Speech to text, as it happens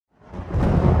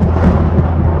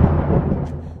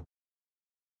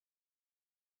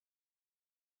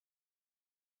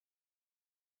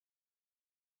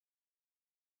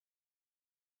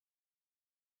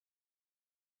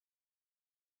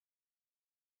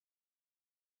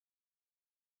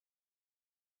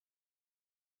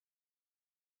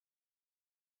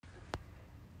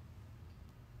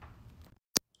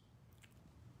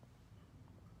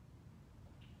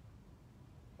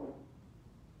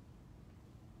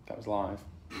That was live.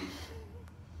 It's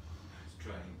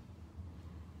train.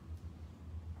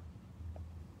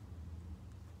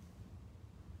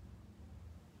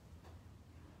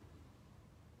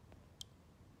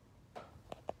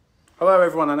 Hello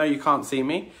everyone, I know you can't see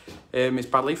me. It's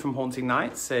Bradley from Haunting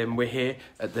Nights. We're here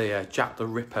at the Jack the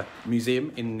Ripper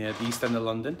Museum in the East End of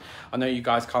London. I know you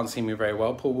guys can't see me very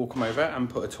well. Paul will come over and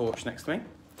put a torch next to me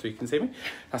so you can see me.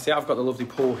 That's it, I've got the lovely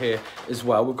Paul here as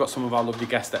well. We've got some of our lovely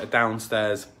guests that are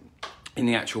downstairs in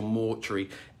the actual mortuary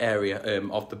area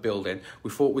of the building.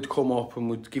 We thought we'd come up and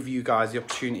we'd give you guys the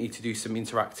opportunity to do some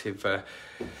interactive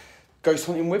ghost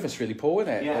hunting with us, really, Paul,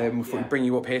 isn't it? Yeah, we thought we'd bring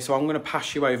you up here. So I'm going to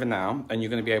pass you over now and you're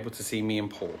going to be able to see me and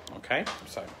Paul, okay?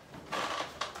 So,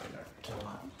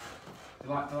 the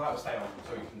light will stay on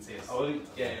so you can see us. Oh,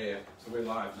 yeah. So we're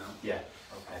live now. Yeah,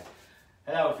 okay.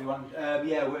 Hello everyone.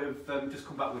 Yeah, we've just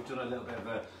come back. We've done a little bit of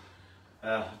a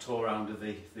tour around of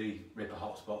the Ripper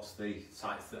hotspots, the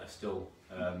sites that are still...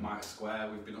 Mitre Square,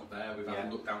 we've been up there, we've had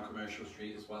a look down Commercial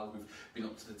Street as well, we've been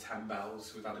up to the 10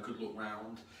 Bells, we've had a good look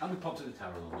round. And we popped to the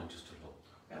Tower of London just to look.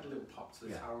 We had a little pop to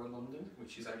the Tower of London,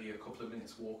 which is only a couple of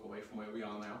minutes walk away from where we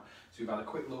are now. So we've had a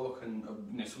quick look and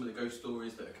some of the ghost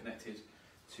stories that are connected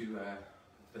to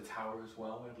the tower as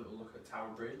well. We had a little look at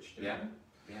Tower Bridge.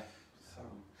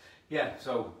 Yeah.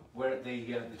 So we're at the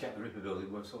Jack the Ripper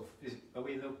building. We're sort of, are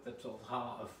we in the sort of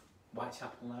heart of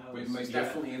Whitechapel now? We're most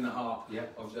definitely in the heart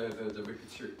of the Ripper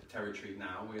territory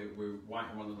now. We're right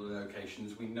in one of the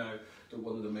locations. We know that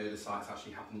one of the murder sites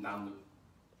actually happened down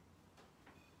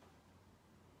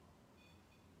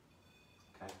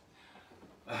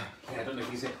the... I don't know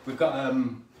if you see. We've got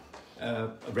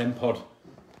a REM pod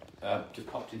just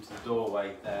popped into the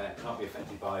doorway there. Can't be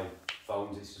affected by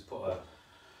phones. It's just put a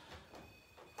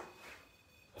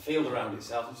field around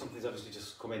itself, and something's obviously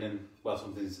just come in and, well,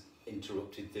 something's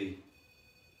interrupted the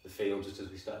field just as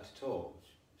we started to talk.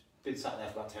 It's been sat there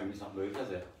for about 10 minutes, not moved,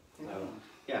 has it? So,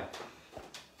 yeah.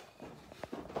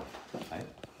 Okay.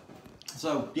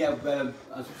 So, yeah,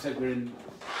 as we said, we're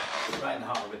right in the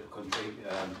heart of Ripper country,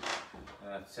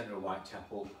 centre of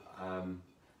Whitechapel.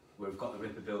 We've got the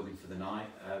Ripper building for the night.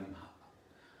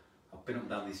 I've been up and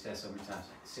down these stairs so many times.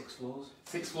 6 floors?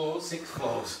 6 floors? 6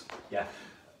 floors, yeah.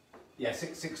 Yeah,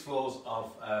 six floors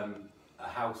of a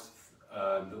house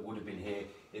that would have been here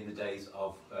in the days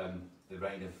of the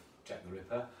reign of Jack the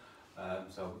Ripper.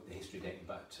 So the history dating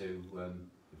back to the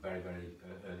very, very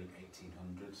early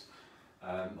 1800s.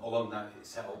 Along that it's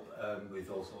set up with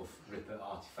all sort of Ripper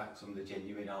artefacts. Some of the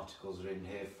genuine articles are in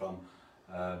here from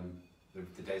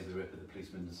the days of the Ripper, the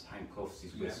policeman's handcuffs,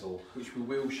 his whistle. Which we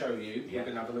will show you. We're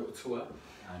going to have a little tour.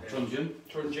 And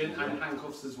truncheon and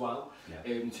handcuffs as well,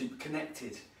 to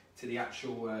connected to the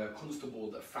actual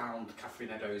constable that found Catherine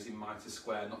Eddowes in Mitre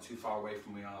Square, not too far away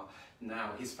from where we are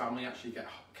now. His family actually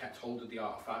kept hold of the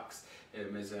artefacts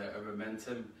as a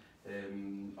momentum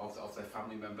of their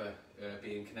family member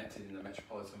being connected in the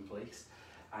Metropolitan Police,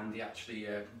 and they actually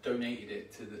donated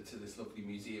it to this lovely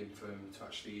museum for him to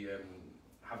actually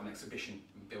have an exhibition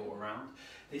built around.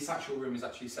 This actual room is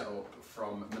actually set up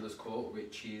from Miller's Court,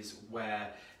 which is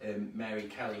where Mary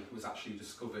Kelly was actually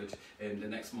discovered the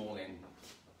next morning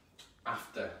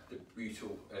after the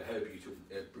brutal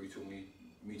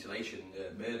mutilation,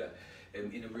 murder,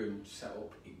 in a room set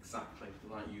up exactly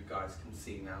like you guys can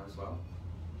see now as well.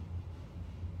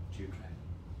 Tube train.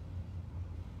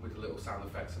 With the little sound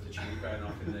effects of the tube going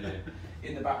off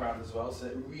in the background as well. So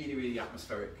a really, really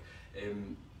atmospheric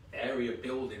area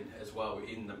building as well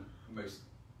in the most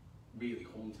really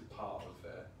haunted part of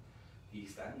the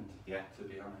East End, to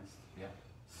be honest. Yeah.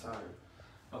 So,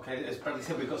 okay, as Bradley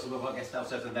said, we've got some of our guests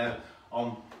downstairs, and they're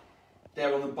on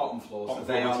the bottom floor. So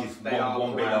they are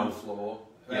one ground floor.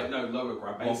 No, lower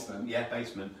ground, basement.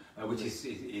 Basement, which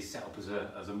is set up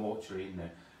as a mortuary, isn't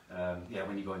it?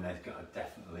 When you go in there, it's got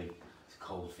it's a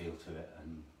cold feel to it,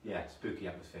 and spooky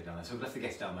atmosphere down there. So we've left the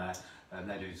guests down there, and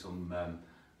they're doing some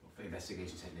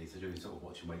investigation techniques. They're doing sort of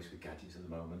watch and waits with gadgets at the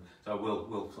moment. So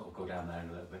we'll sort of go down there in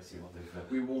a little bit, see what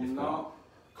they've. We will not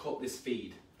cut this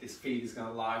feed. This feed is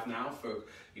going live now for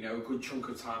a good chunk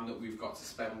of time that we've got to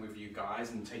spend with you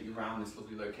guys and take you around this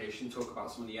lovely location, talk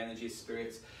about some of the energies,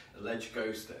 spirits, alleged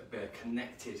ghosts that are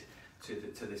connected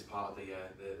to this part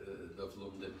of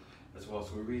London as well.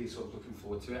 So we're really sort of looking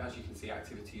forward to it. As you can see,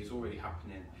 activity is already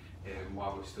happening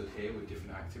while we've stood here with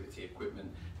different activity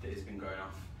equipment that has been going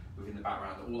off within the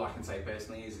background. All I can say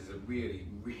personally is a really,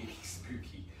 really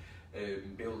spooky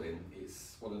building.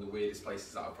 It's one of the weirdest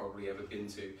places that I've probably ever been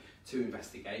to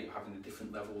investigate, having the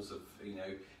different levels of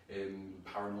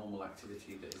paranormal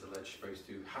activity that is alleged supposed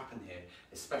to happen here,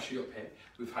 especially up here.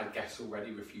 We've had guests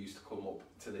already refuse to come up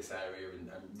to this area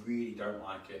and really don't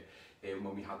like it.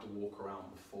 when we had the walk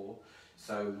around before.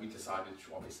 So we decided,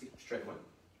 obviously, straight away.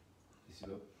 This is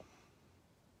good.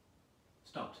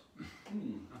 Stopped.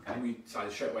 Okay. And we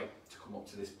decided straight away to come up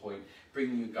to this point,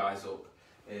 bring you guys up,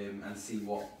 and see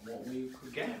what we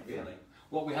could get, really.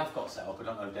 What we have got set up, I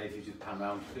don't know, Dave, if you just pan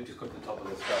around, just go to the top of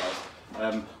the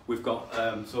stairs. We've got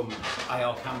some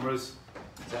IR cameras,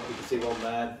 so you can see one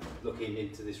there, looking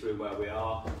into this room where we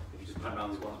are. If you just pan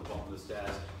around, there's one at the bottom of the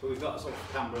stairs. But we've got sort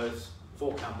of cameras,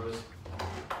 4 cameras.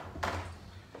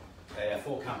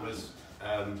 4 cameras,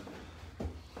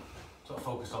 sort of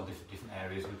focused on different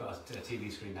areas. We've got a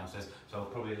TV screen downstairs, so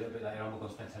probably a little bit later on we're going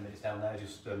to spend 10 minutes down there,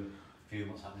 just viewing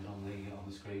what's happening on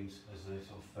the screens as the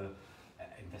sort of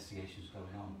investigations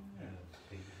going on.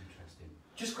 It's interesting.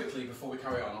 Just quickly before we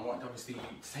carry on, I want obviously to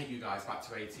take you guys back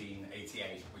to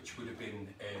 1888, which would have been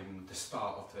the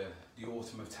start of the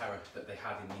autumn of terror that they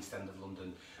had in the East End of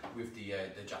London with the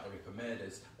Jack the Ripper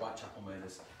murders, Whitechapel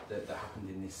murders that happened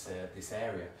in this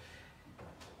area.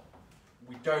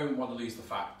 We don't want to lose the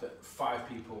fact that 5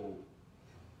 people,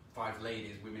 5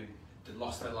 ladies, women, that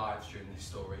lost their lives during this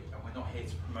story, and we're not here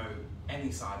to promote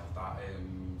any side of that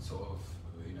sort of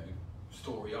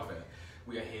story of it.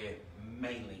 We are here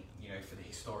mainly for the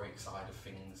historic side of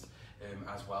things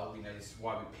as well. This is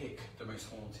why we pick the most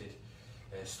haunted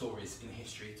stories in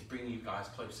history, to bring you guys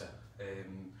closer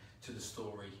to the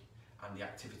story and the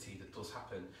activity that does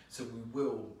happen. So we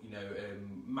will,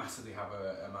 massively have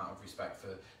an amount of respect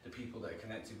for the people that are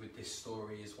connected with this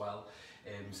story as well,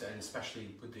 and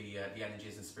especially with the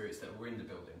energies and spirits that were in the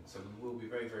building. So we will be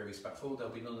very, very respectful.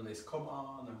 There'll be none of this come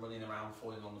on and running around,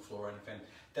 falling on the floor or anything.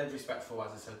 Dead respectful,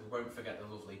 as I said. We won't forget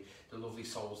the lovely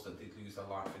souls that did lose their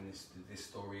life in this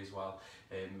story as well.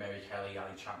 Mary Kelly,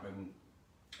 Ali Chapman,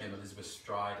 Elizabeth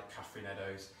Stride, Catherine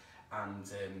Eddowes, and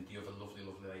the other lovely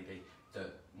lady. The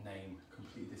name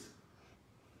completely is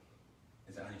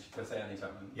it Annie? Did I say Annie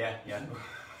Chapman? Yeah.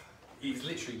 He's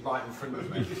literally right in front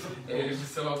of me.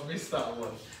 So I've missed that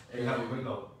one. Have a quick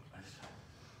look.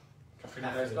 Catherine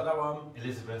Eddowes got that one.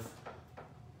 Elizabeth,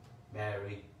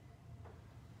 Mary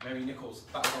Nichols.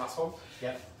 That's the last one.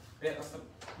 Yep. Yeah, that's the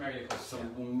Mary Nichols. So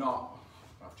we will not.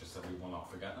 I've just said we will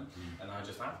not forget them, and I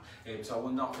just have. So I will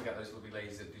not forget those lovely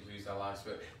ladies that did lose their lives.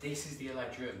 But this is the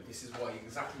alleged room. This is what it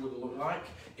exactly would look like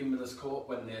in Miller's Court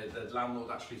when the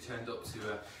landlord actually turned up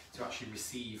to actually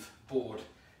receive board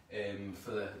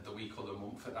for the week or the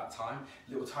month at that time.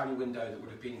 Little tiny window that would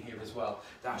have been here as well.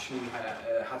 They actually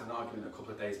had an argument a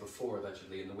couple of days before,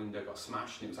 allegedly, and the window got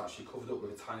smashed and it was actually covered up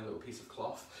with a tiny little piece of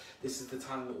cloth. This is the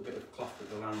tiny little bit of cloth that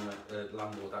the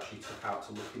landlord actually took out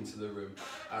to look into the room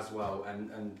as well,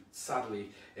 and sadly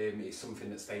it's something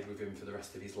that stayed with him for the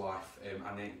rest of his life,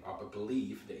 and I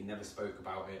believe that he never spoke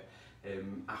about it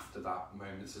after that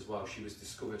moment as well. She was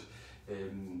discovered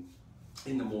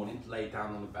in the morning, laid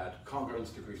down on the bed. Can't go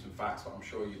into the gruesome facts, but I'm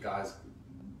sure you guys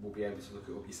will be able to look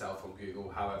it up yourself on Google,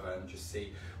 however, and just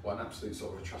see what an absolute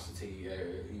sort of atrocity,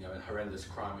 and horrendous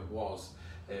crime it was,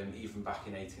 even back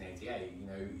in 1888.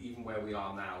 Even where we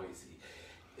are now, it's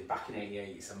back in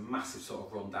 '88. It's a massive sort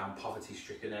of run-down,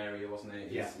 poverty-stricken area, wasn't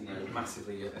it? Yeah. It's,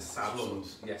 massively a sad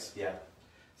slums. Yes. Yeah.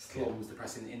 Slums,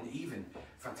 depressing, and even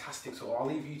fantastic. So I'll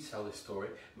leave you to tell this story.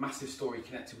 Massive story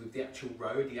connected with the actual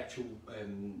road, the actual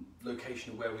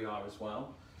location of where we are as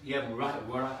well. Yeah, we're right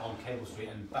on Cable Street,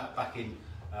 and back in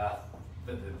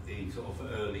the sort of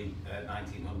early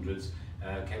 1900s,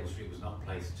 Cable Street was not a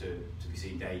place to be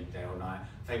seen day or night.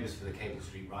 Famous for the Cable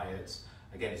Street riots.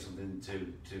 Again, it's something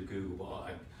to Google,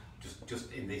 but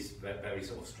just in this very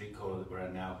sort of street corner that we're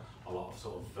in now, a lot of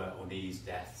sort of unease,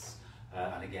 deaths.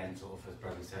 And again, sort of, as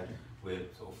Bradley said, we're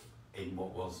sort of in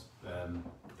what was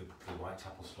the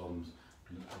Whitechapel slums.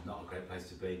 Not a great place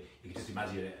to be. You can just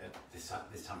imagine it at this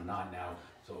time of night now,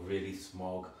 sort of really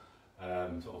smog,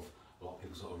 sort of a lot of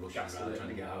people sort of rushing around trying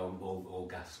to get home, all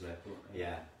gaslit.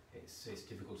 Yeah, it's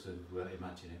difficult to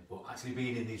imagine it. But actually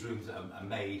being in these rooms that are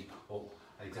made or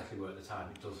exactly were at the time,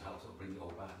 it does help sort of bring it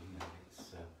all back.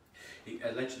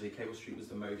 Allegedly, Cable Street was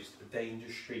the most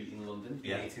dangerous street in London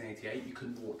in 1888. You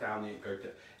couldn't walk down it, go to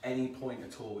any point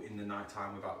at all in the night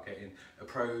time without getting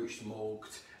approached,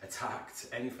 mugged, attacked,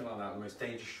 anything like that. The most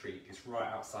dangerous street is right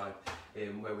outside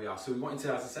where we are. So we wanted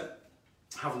to, as I said,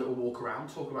 have a little walk around,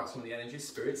 talk about some of the energies,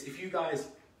 spirits. If you guys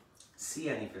see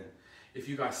anything, if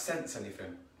you guys sense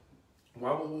anything,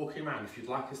 while we're walking around, if you'd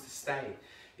like us to stay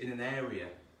in an area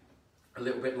a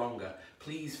little bit longer,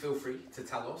 please feel free to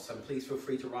tell us, and please feel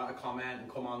free to write a comment and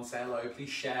come on, say hello. Please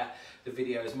share the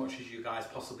video as much as you guys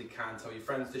possibly can. Tell your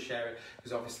friends to share it,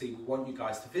 because obviously we want you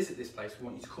guys to visit this place. We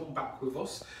want you to come back with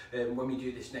us when we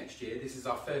do this next year. This is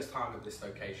our first time at this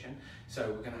location, so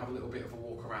we're going to have a little bit of a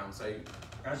walk around. So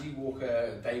as you walk,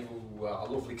 Dave, our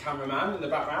lovely cameraman in the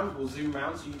background, will zoom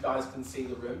around so you guys can see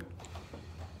the room.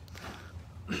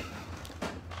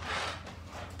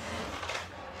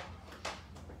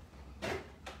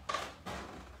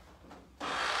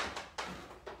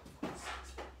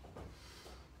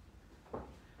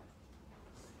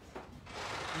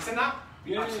 Isn't that?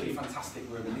 Absolutely fantastic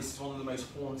room, and this is one of the most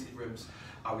haunted rooms,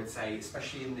 I would say,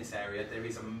 especially in this area. There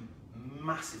is a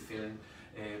massive feeling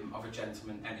of a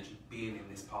gentleman energy being in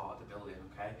this part of the building,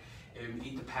 okay?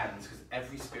 It depends, because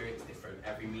every spirit is different,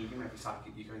 every medium, every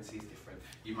psychic you go and see is different.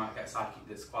 You might get a psychic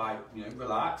that's quite, you know,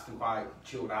 relaxed and quite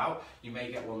chilled out. You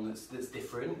may get one that's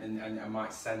different and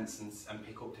might sense and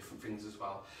pick up different things as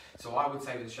well. So I would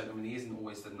say with this gentleman, he isn't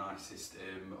always the nicest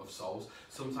of souls.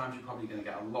 Sometimes you're probably going to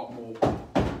get a lot more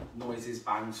noises,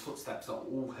 bangs, footsteps that are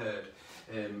all heard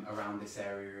around this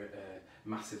area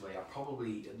massively. I'd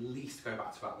probably at least go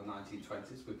back to about the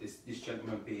 1920s with this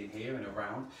gentleman being here and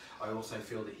around. I also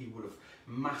feel that he would have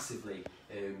massively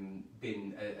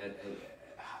been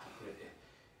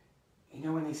you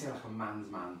know when they say like a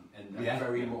man's man, and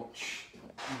very much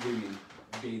women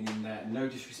being in there, no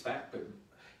disrespect, but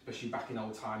especially back in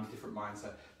old times, different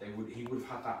mindset, he would have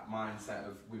had that mindset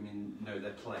of women know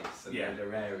their place and know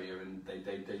their area, and they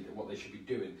what they should be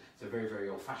doing. It's a very, very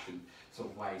old-fashioned sort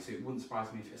of way. So it wouldn't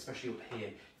surprise me if, especially up here,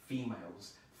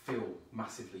 females feel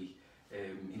massively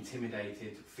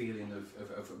intimidated, feeling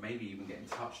of maybe even getting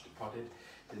touched, prodded.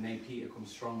 The name Peter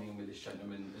comes strongly in with this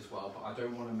gentleman as well, but I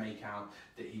don't want to make out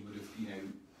that he would have, you know,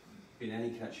 been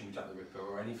any connection with Jack the Ripper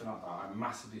or anything like that. I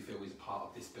massively feel he's a part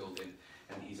of this building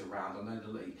and he's around. I know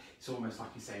it's almost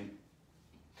like he's saying,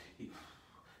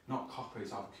 not copper,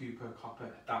 it's either Cooper, copper,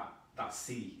 that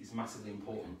C is massively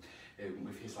important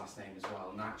with his last name as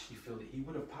well. And I actually feel that he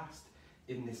would have passed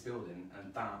in this building,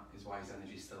 and that is why his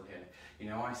energy is still here. You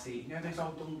know, I see, you know those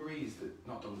old dungarees,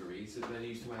 not dungarees, that they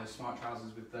used to wear those smart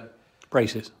trousers with the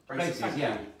braces. Braces,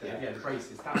 yeah, the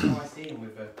braces. That's how I see him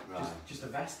with just a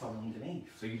vest on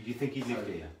underneath. So you think he's lived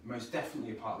here? Most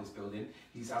definitely a part of this building.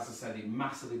 He's, as I said, he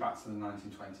massively back to the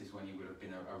 1920s when he would have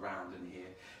been around in here.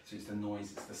 So it's the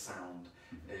noise, it's the sound.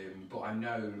 But I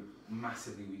know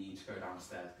massively we need to go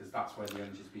downstairs, because that's where the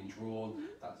energy's been drawn.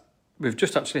 We've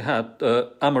just actually had,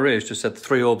 Anne-Maria's just said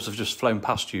 3 orbs have just flown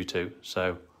past you two.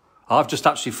 So I've just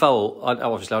actually felt,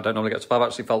 obviously I don't normally get to, but I've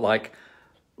actually felt like,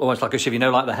 almost like a shiver, you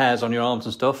know, like the hairs on your arms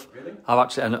and stuff. Really? I've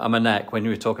actually, and my neck, when you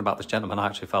were talking about this gentleman, I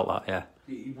actually felt that, yeah.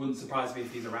 It wouldn't surprise me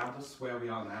if he's around us, where we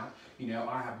are now. You know,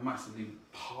 I have massively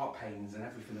heart pains and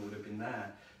everything that would have been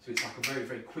there. So it's like a very,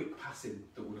 very quick passing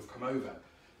that would have come over.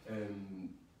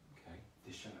 Okay,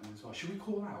 this gentleman as well. Should we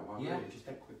call out while we're just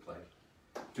dead quickly?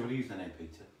 Do you want to use the name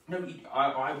Peter? No,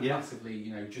 I would massively,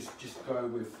 you know, just go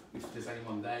with, if there's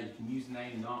anyone there, you can use the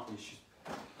name, not, it's just...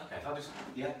 Okay, I'll just,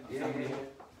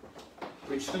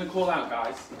 We're just going to call out,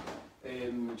 guys,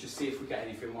 just see if we get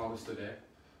anything while we're stood here.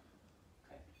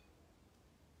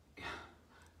 Okay.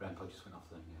 Grandpa just went off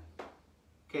then, yeah.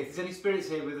 Okay, if there's any spirits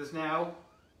here with us now,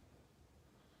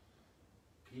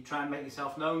 can you try and make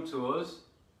yourself known to us?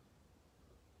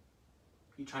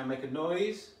 Can you try and make a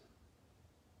noise?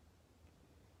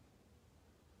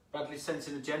 Bradley's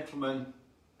sensing a gentleman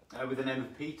with the name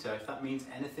of Peter, if that means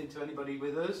anything to anybody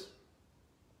with us.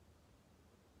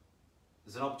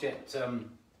 There's an object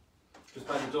just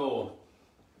by the door.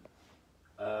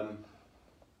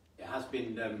 It has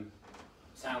been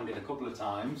sounded a couple of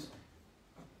times.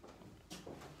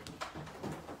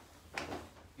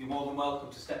 You're more than welcome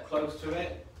to step close to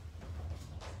it.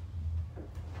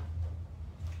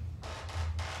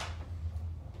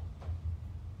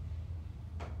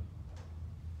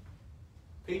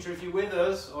 Peter, if you're with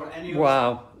us, or any of us...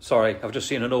 Wow, sorry, I've just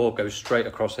seen an orb go straight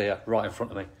across here, right in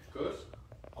front of me. Good.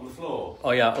 On the floor?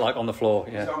 Oh yeah, like on the floor,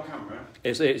 yeah. Is it on camera?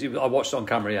 It's I watched it on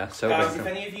camera, yeah. So guys, if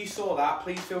any of you saw that,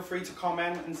 please feel free to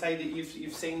comment and say that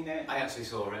you've seen it. I actually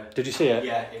saw it. Did you see it?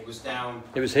 Yeah, it was down...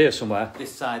 It was here somewhere.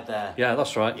 This side there. Yeah,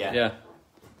 that's right, yeah. Yeah,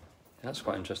 that's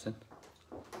quite interesting.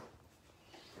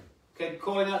 Okay,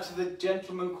 calling out to the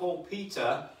gentleman called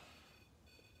Peter.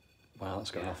 Wow,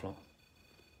 that's going off a lot.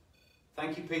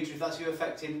 Thank you, Peter. If that's you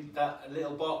affecting that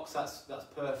little box, that's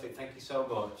perfect. Thank you so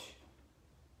much.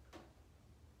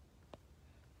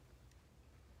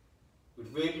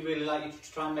 We'd really, really like you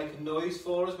to try and make a noise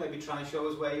for us. Maybe try and show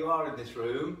us where you are in this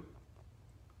room.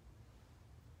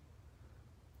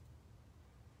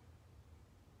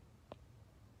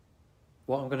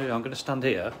 what I'm going to do, I'm going to stand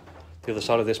here, the other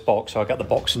side of this box, so I get the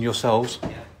box and yourselves. Yeah.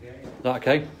 Is that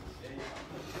okay?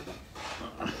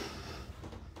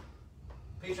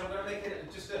 Peter, I'm going to make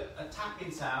it just a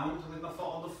tapping sound with my foot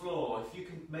on the floor. If you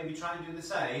can maybe try and do the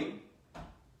same.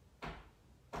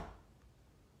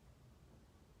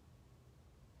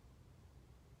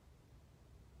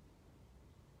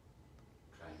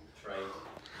 Tray.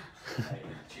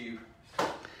 Tube.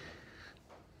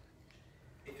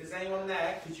 If there's anyone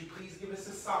there, could you please give us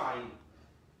a sign?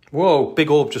 Whoa, big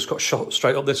orb just got shot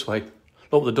straight up this way.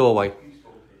 Up the doorway. Who's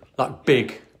talking? Like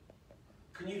big.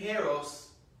 Can you hear us?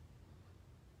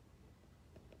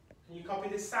 Can you copy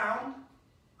this sound?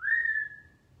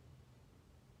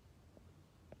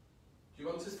 Do you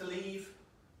want us to leave?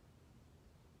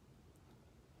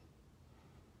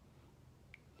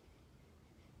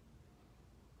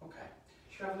 Okay.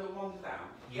 Should we have a little wander down?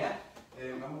 Yeah.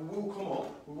 And we will come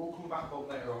up, we will come back up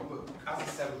later on, but as I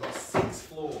said, we've got 6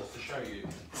 floors to show you.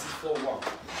 This is floor 1.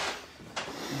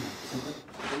 So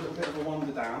a little bit of a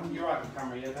wander down. You're right with the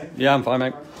camera, yeah, Dave? Yeah, I'm fine,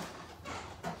 mate.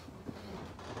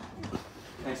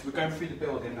 Okay, so we're going through the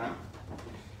building now.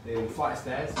 Flight of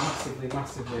stairs, massively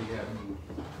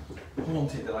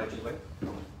haunted, allegedly.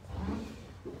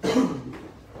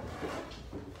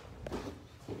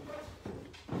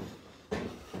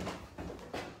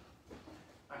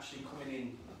 Actually coming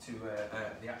in to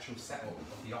the actual setup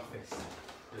of the office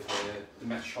with the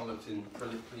Metropolitan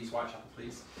Police, Whitechapel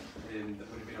Police, that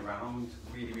would have been around.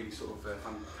 Really sort of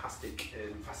fantastic,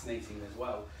 fascinating as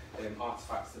well.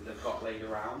 Artefacts that they've got laid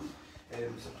around.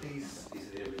 So please, These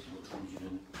are the original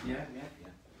truncheon. yeah.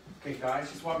 Okay, guys,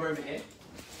 just while we're over here.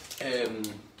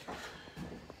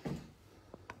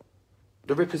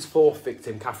 The Ripper's 4th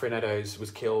victim, Catherine Eddowes,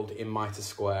 was killed in Mitre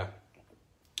Square.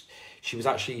 She was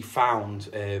actually found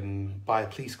by a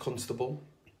police constable,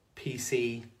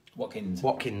 PC Watkins.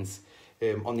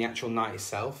 On the actual night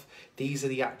itself. These are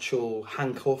the actual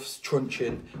handcuffs,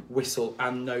 truncheon, whistle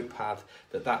and notepad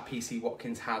that PC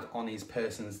Watkins had on his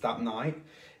persons that night.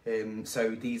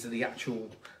 So these are the actual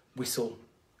whistle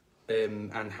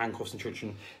and handcuffs and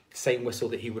truncheon, same whistle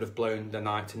that he would have blown the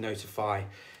night to notify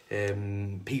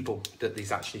people that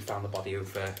he's actually found the body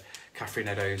of Catherine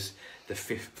Eddowes, the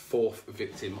 4th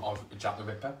victim of Jack the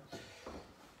Ripper.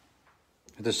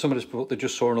 There's somebody that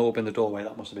just saw an orb in the doorway.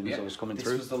 That must have been as I was coming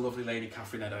through. This was the lovely lady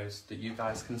Catherine Eddowes that you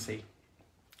guys can see.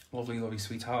 Lovely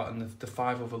sweetheart, and the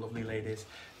 5 other lovely ladies: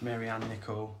 Mary Ann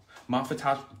Nicol, Martha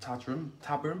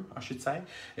Tabram, I should say.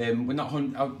 We're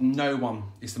not no one.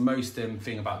 It's the most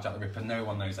thing about Jack the Ripper. No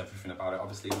one knows everything about it.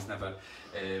 Obviously, it was never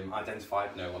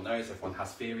identified. No one knows. Everyone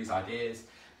has theories, ideas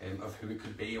of who it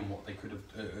could be and what they could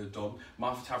have done.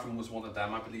 Martha Tabram was one of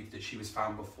them. I believe that she was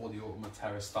found before the Autumn of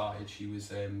Terror started. She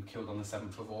was killed on the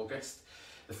 7th of August.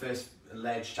 The first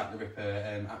alleged Jack the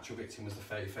Ripper actual victim was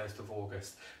the 31st of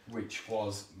August, which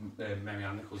was Mary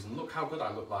Ann Nichols. And look how good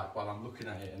I look like while I'm looking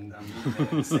at it and looking at it at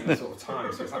the same sort of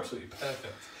time. So it's absolutely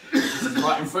perfect. This is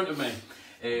right in front of me.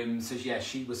 So yeah,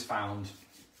 she was found,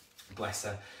 bless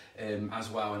her, as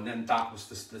well. And then that was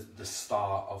the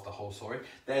start of the whole story.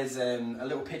 There's a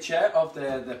little picture of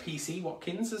the PC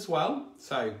Watkins as well.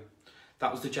 So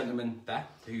that was the gentleman there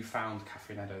who found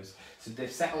Catherine Eddowes. So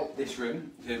they've set up this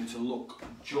room to look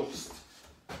just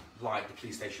like the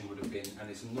police station would have been, and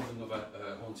it's another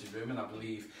haunted room. And I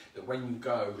believe that when you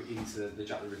go into the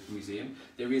Jack the Ripper Museum,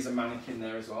 there is a mannequin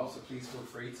there as well. So please feel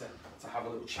free to have a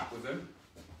little chat with them.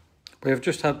 We have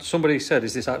just had somebody said,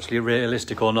 is this actually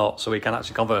realistic or not? So we can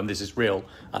actually confirm this is real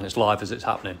and it's live as it's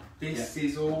happening. This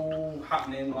is all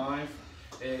happening live.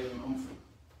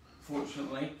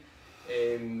 Unfortunately,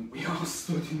 we are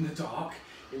stood in the dark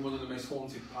in one of the most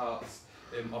haunted parts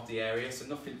of the area, so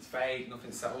nothing's fake,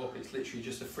 nothing's set up. It's literally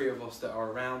just the 3 of us that are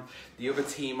around. The other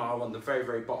team are on the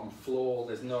very bottom floor.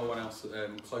 There's no one else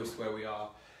close to where we are.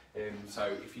 So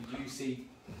if you do see,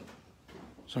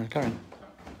 Sorry, Karen.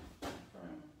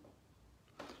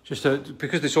 Just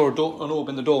because they saw an orb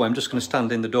in the doorway, I'm just going to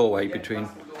stand in the doorway between.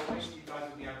 That's the doorway. You guys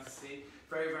will be able to see.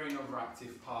 Very another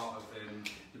active part of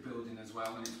the building as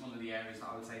well, and it's one of the areas that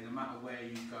I would say no matter where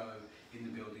you go in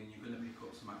the building, you're going to pick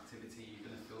up some activity, you're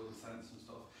going to feel the sense and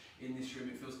stuff. In this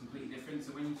room, it feels completely different.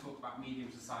 So when you talk about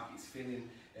mediums and psychics feeling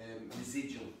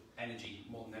residual energy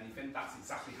more than anything, that's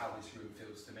exactly how this room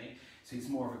feels to me. So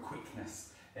it's more of a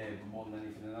quickness more than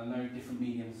anything. And I know different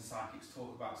mediums and psychics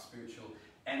talk about spiritual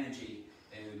energy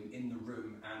in the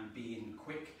room and being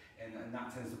quick, and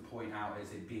that tends to point out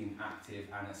as it being active,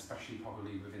 and especially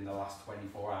probably within the last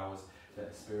 24 hours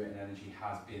that spirit and energy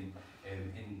has been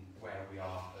in where we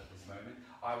are at this moment.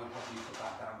 I would probably put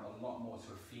that down a lot more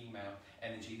to a female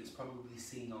energy that's probably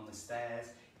seen on the stairs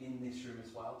in this room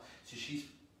as well. So she's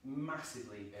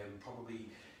massively, probably,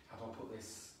 how do I put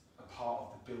this, a part of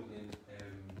the building,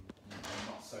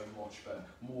 not so much, but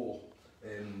more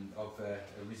of a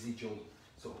residual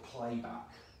sort of playback,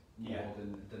 more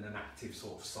than an active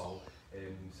sort of soul.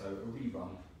 So a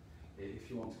rerun, if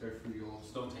you want to go through your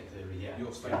Stone tape theory,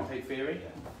 your stone tape theory.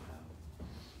 Yeah.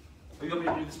 But you want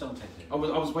me to do the stone tape theory? I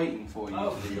was waiting for you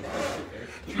Oh. to do your stone tape theory.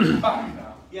 Should we come back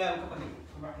now? Yeah, we'll come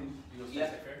back in. Do your stone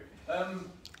tape theory.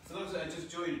 For those that are just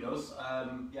joining us,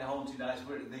 Haunted Nights,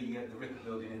 we're at the Ripper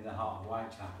building in the heart of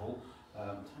Whitechapel. What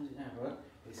time is it now, bro?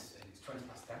 It's 20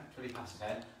 past 10. 20 past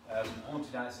 10.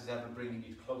 Haunted Nights is ever bringing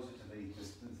you closer to the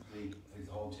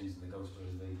hauntings and the ghost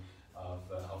stories of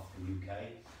the UK.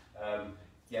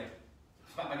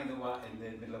 Smack bang in the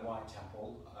middle of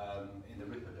Whitechapel, in the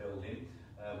Ripper building,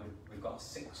 we've got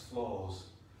 6 floors.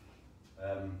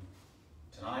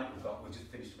 Tonight we've just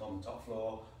finished up on the top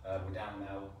floor. We're down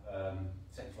now,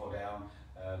 second floor down.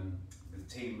 The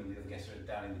team and the other guests are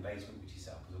down in the basement, which is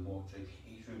set up as a mortuary.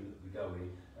 Each room that we go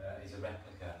in is a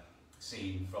replica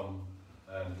scene from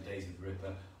the days of the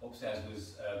Ripper. Upstairs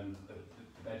was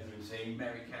the bedroom scene,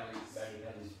 Mary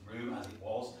Kelly's room as it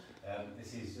was.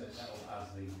 This is set up as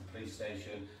the police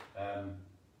station,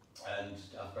 and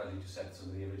as Bradley just said, some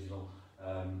of the original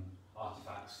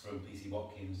artefacts from P.C.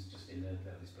 Watkins just in the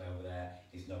little display over there.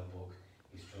 His notebook,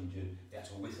 his truncheon, the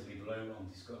actual whistly balloon on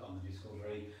the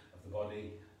discovery of the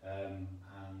body, and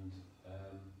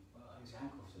his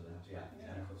handcuffs are there.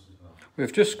 Yeah, handcuffs as well.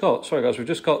 We've just got, sorry guys, we've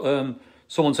just got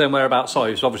someone saying whereabouts are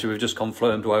you, so obviously we've just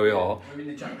confirmed where we are. We're in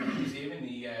the Jack Ripper Museum in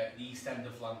the East End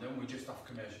of London. We're just off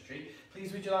Commercial Street.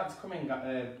 Please, would you like to come in,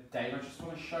 Dave? I just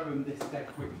want to show him this deck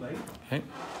quickly. Okay.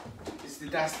 It's the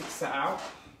desk that's set out.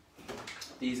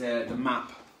 These are the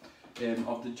map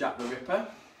of the Jack the Ripper,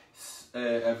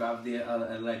 of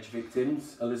the alleged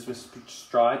victims. Elizabeth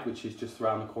Stride, which is just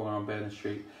around the corner on Berners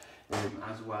Street,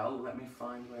 as well. Let me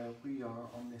find where we are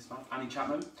on this map. Annie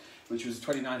Chapman, which was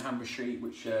 29 Hamber Street,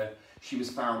 which she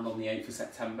was found on the 8th of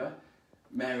September.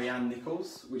 Mary Ann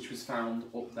Nichols, which was found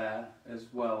up there as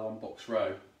well on Box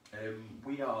Row.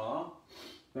 We are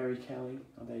Mary Kelly.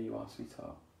 Oh, there you are,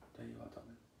 sweetheart. There you are,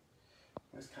 darling.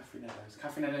 Where's Catherine Eddowes?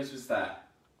 Catherine Eddowes was there.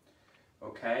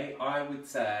 Okay, I would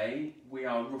say we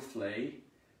are roughly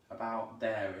about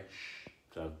there-ish.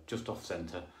 So just off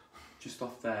centre. Just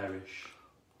off there-ish.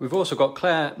 We've also got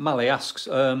Claire Malley asks,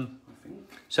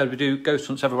 said we do ghost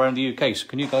hunts everywhere in the UK, so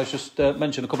can you guys just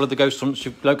mention a couple of the ghost hunts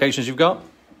locations you've got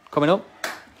coming up?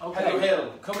 Okay, Pendle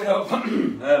Hill, coming up.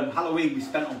 Halloween we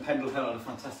spent on Pendle Hill on a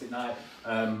fantastic night,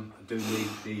 doing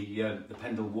the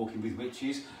Pendle Walking with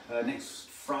Witches. Next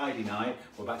Friday night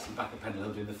we're back at Pendle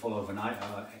Hill doing the full overnight,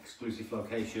 our exclusive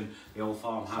location, the old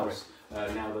farmhouse,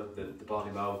 now the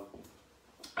Barley Mow,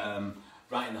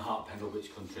 right in the heart of Pendle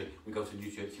Witch Country. We go to New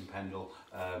Church in Pendle,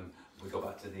 we go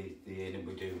back to the inn and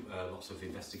we do lots of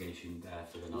investigation there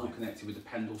for the night. All connected with the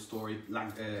Pendle story,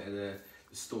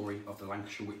 the story of the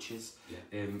Lancashire Witches.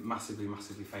 Yeah. Massively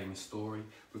famous story.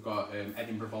 We've got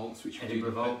Edinburgh Vaults, which we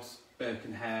do Burke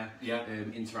and Hare,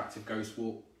 interactive ghost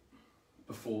walk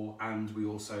before, and we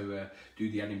also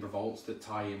do the Edinburgh Vaults that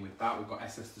tie in with that. We've got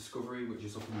SS Discovery, which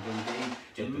is up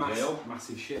in Dundee.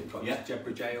 Massive ship. We've got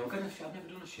Jedburgh Jail. I've never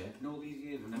done a ship in all these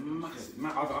years.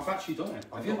 I've actually done it.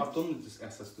 I've done the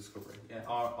SS Discovery.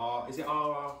 Yeah, is it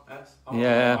RRS?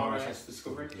 Yeah. RRS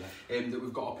Discovery. Yeah. That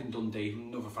we've got up in Dundee.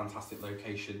 Another fantastic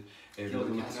location.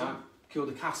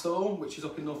 Kilda Castle, which is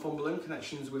up in Northumberland,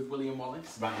 connections with William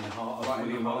Wallace. Right in the heart of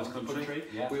William Wallace country.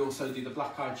 Yeah. We also do the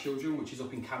Black Eyed Children, which is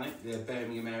up in Cannock, the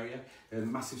Birmingham area. A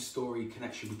massive story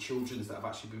connection with children that have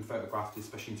actually been photographed,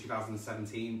 especially in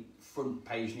 2017. Front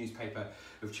page newspaper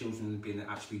of children being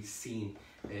actually seen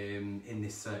in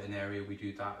this certain area. We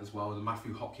do that as well. The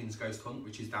Matthew Hopkins Ghost Hunt,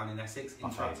 which is down in Essex.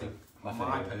 Interactive. My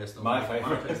favourite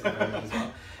as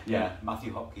well. Yeah,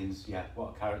 Matthew Hopkins,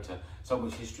 what a character. So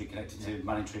much history connected to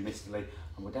Manningtree Mystery,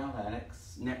 and we're down there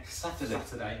next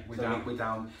Saturday. We're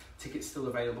down. Tickets still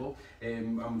available,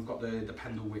 and we've got the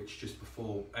Pendle Witch just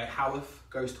before. Haworth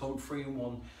Ghost Hunt,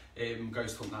 3-in-1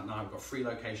 Ghost Hunt that night. We've got 3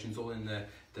 locations, all in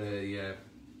the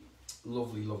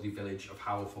lovely village of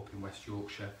Haworth up in West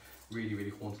Yorkshire. Really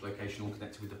haunted location, all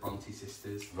connected with the Bronte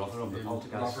sisters. Rotherham,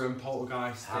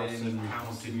 Poltergeist,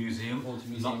 Haunted Museum,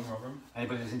 Rotherham.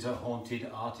 Anybody that's into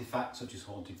haunted artefacts such as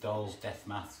haunted dolls, death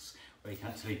masks, where you can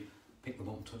actually pick them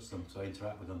up and touch them, so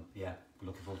interact with them. Yeah, we're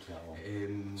looking forward to that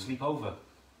one. Sleeping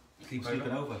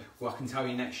over. Well, I can tell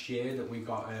you next year that we've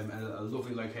got a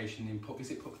lovely location in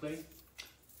is it Puckley?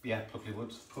 Yeah, Pluckley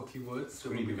Woods. Pluckley Woods, that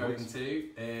we'll Screaming be going Woods. to.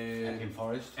 Epping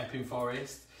Forest. Epping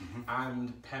Forest.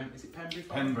 And is it Pembury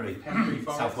Forest? Pembury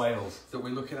Forest. South Wales. That we're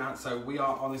looking at. So we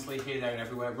are honestly here, there and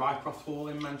everywhere. Rycroft Hall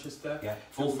in Manchester. Yeah,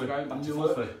 Fulford.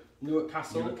 Newark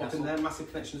Castle, Newark up Castle. in there.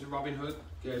 Massive connections with Robin Hood,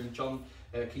 King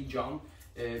John.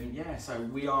 Yeah, so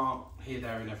we are here,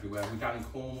 there and everywhere. We're down in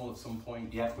Cornwall at some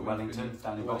point. Yeah, Wellington,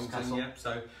 down in Castle. Yeah,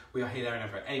 so we are here, there and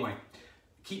everywhere. Anyway,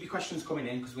 keep your questions coming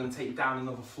in because we're going to take you down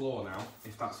another floor now,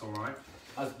 if that's all right.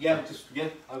 Yeah. Yeah,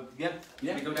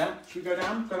 we go down? Should we go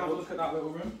down? Go and have a look at that little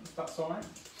room, if that's all right.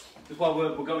 Just while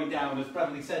we're going down, as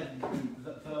Bradley said,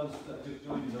 for those that are just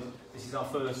joining us, this is our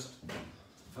first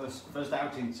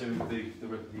outing to the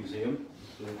Ripper Museum.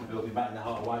 We'll be back in the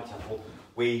heart of Whitechapel.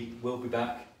 We will be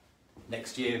back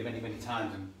next year many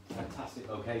times, and fantastic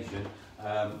location.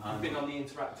 I've been on the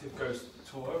interactive ghost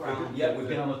tour around. Yeah, we've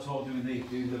been on a tour doing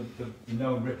the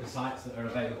known Ripper sites that are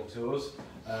available to us.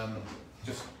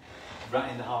 Just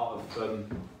right in the heart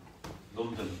of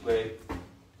London. We're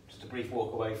just a brief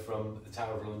walk away from the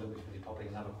Tower of London, which we'll be popping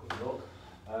and have a quick look.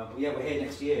 But yeah, we're here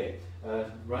next year,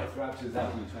 right throughout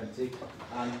 2020.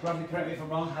 And Bradley, correct me if I'm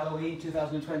wrong, Halloween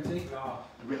 2020? We are.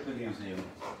 The Ripper Museum.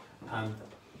 And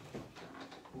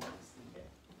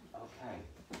okay.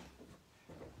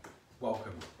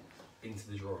 Welcome into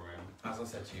the drawing room. As I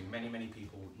said to you, many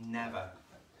people never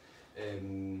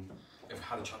have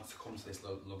had a chance to come to this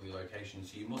lovely location,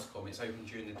 so you must come. It's open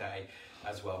during the day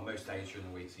as well, most days during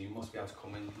the week, so you must be able to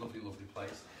come in. Lovely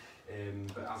place.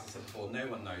 But as I said before, no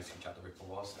one knows who Jack the Ripper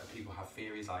was. People have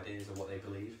theories, ideas of what they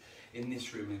believe. In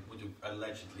this room, it would have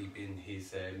allegedly been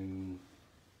his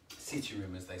sitting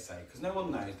room, as they say, because no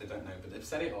one knows, they don't know, but they've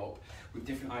set it up with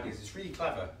different ideas. It's really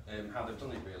clever how they've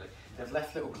done it, really. They've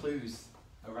left little clues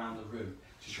around the room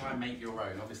to try and make your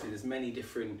own. Obviously, there's many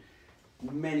different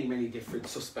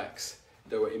suspects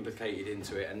that were implicated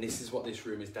into it, and this is what this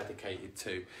room is dedicated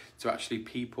to actually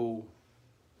people.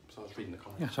 So I was reading the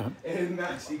comments. Yeah, sorry.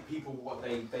 Actually, people what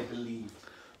they believe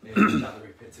Jack the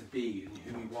Ripper to be, and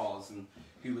who he was, and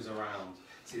who was around.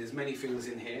 See, there's many things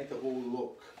in here that all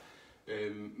look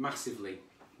massively.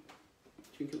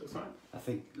 Do you think it looks right? I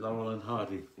think Laurel and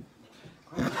Hardy.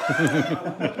 I'm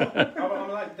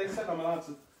allowed, they said I'm allowed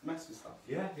to mess with stuff.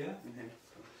 Yeah. In here.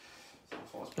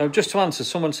 So Just to answer,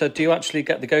 someone said, do you actually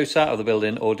get the ghosts out of the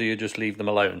building or do you just leave them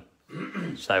alone?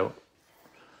 So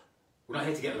we're not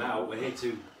here to get them out, we're here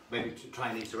to maybe try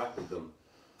and interact with them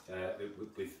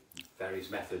with various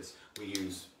methods. We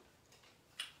use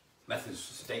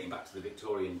methods dating back to the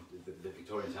Victorian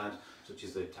times, such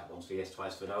as the tap once for yes,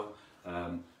 twice for no,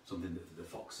 something that the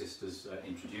Fox sisters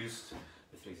introduced,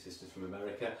 the three sisters from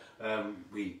America.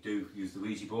 We do use the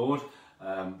Ouija board.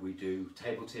 We do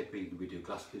table tipping, we do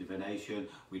glass divination,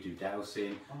 we do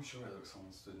dowsing. I'm sure it looks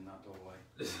someone stood in that doorway.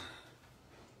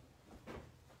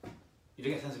 You do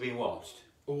get a sense of being watched?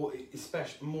 Or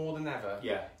especially more than ever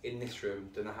in this room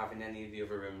than I have in any of the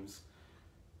other rooms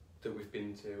that we've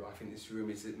been to. I think this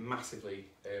room is massively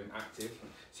active,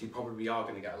 so you probably are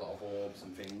going to get a lot of orbs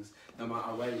and things. No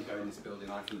matter where you go in this building,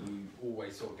 I think you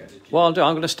always sort of get the... what I'll do,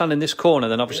 I'm going to stand in this corner,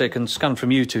 then obviously I can scan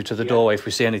from you two to the doorway if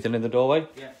we see anything in the doorway.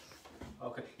 Yeah.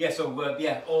 Okay. Yeah. So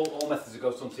all methods of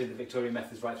ghost hunting, the Victorian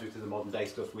methods right through to the modern day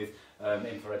stuff with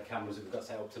infrared cameras that we've got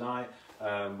set up tonight.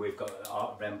 We've got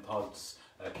art REM pods,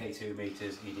 K2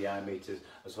 meters, EDI meters,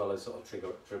 as well as sort of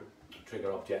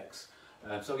trigger objects.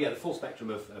 So yeah, the full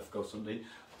spectrum of ghost hunting.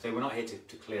 So we're not here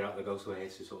to clear out the ghosts. We're here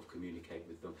to sort of communicate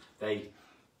with them. They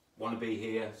want to be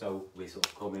here, so we sort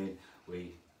of come in.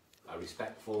 We are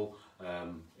respectful.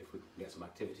 If we can get some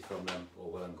activity from them,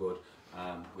 all well and good.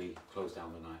 We close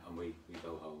down the night and we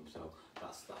go home. So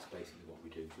that's basically what we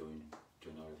do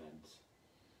during our events.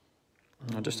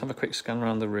 I'll just have a quick scan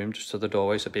around the room, just to the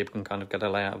doorway, so people can kind of get a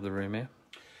layout of the room here.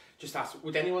 Just ask,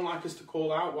 would anyone like us to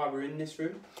call out while we're in this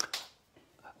room?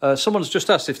 Someone's just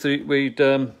asked if there's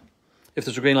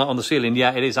a green light on the ceiling.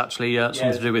 Yeah, it is actually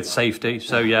something to do with safety.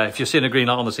 So yeah, if you're seeing a green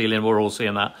light on the ceiling, we're all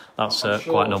seeing that. That's sure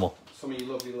quite normal. Some of you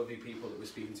lovely people that we're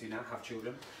speaking to now have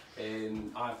children.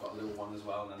 I've got a little one as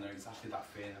well, and I know exactly that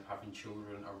feeling of having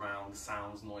children around,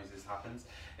 sounds, noises happens.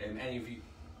 Any of you,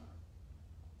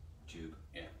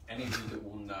 any of you that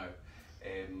will know,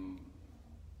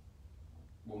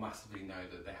 will massively know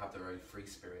that they have their own free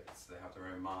spirits, they have their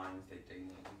own minds, they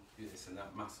do this, and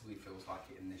that massively feels like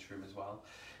it in this room as well.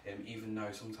 Even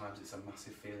though sometimes it's a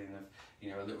massive feeling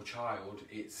of, a little child,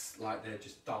 it's like they're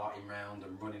just darting around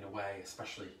and running away,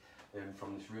 especially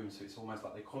from this room. So it's almost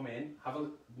like they come in, have a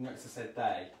notice I said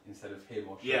they instead of him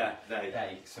or she. Yeah,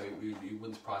 they. So it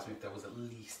wouldn't surprise me if there was at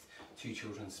least 2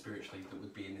 children spiritually that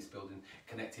would be in this building,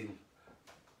 connecting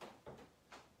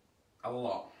a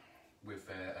lot with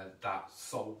that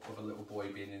soul of a little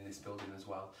boy being in this building as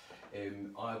well.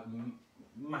 I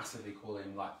massively call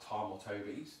him like Tom or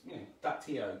Toby. He's, you know, that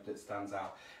T.O. that stands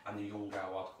out, and the young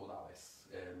girl I'd call Alice.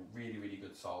 Really, really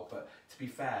good soul. But to be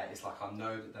fair, it's like I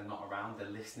know that they're not around, they're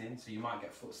listening, so you might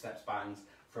get footsteps, bangs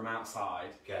from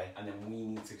outside, Okay. and then we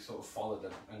need to sort of follow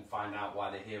them and find out why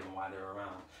they're here and why they're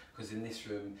around. Because in this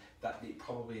room, that it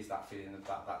probably is that feeling of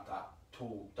that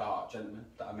tall, dark gentleman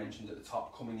that I mentioned at the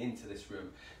top coming into this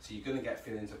room. So you're going to get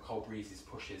feelings of cold breezes,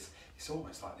 pushes. It's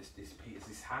almost like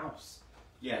this house.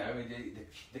 Yeah. You know,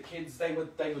 the kids, they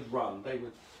would run, they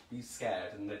would be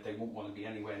scared, and they wouldn't want to be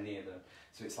anywhere near them.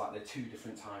 So it's like they're two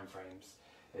different time frames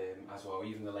as well.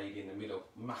 Even the lady in the middle,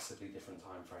 massively different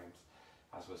time frames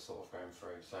as we're sort of going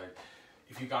through. So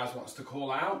if you guys want us to call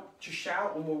out, just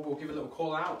shout and we'll give a little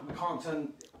call out. We can't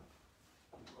turn,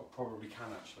 or probably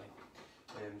can actually,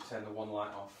 turn the one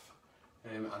light off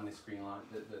and this green light.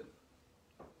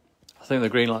 I think the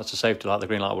green light's a safety light. The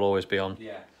green light will always be on.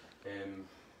 Yeah,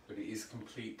 but it is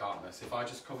complete darkness. If I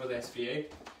just cover this for you,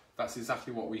 that's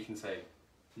exactly what we can see.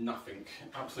 Nothing,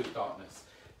 absolute darkness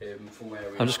from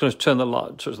where we I'm just going to turn the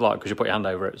light, touch the light because you put your hand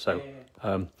over it. So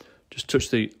just touch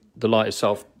the light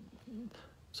itself.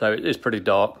 So it is pretty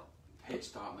dark.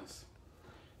 Pitch darkness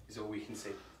is all we can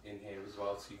see in here as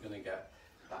well. So you're going to get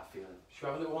that feeling. Should we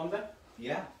have a little wander?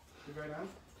 Yeah. Should we go down?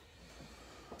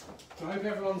 So I hope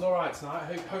everyone's all right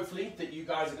tonight. Hopefully that you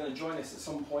guys are going to join us at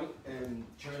some point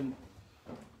during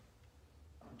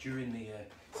the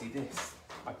see this.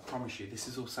 I promise you, this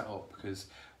is all set up because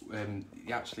the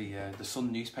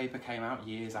Sun newspaper came out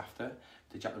years after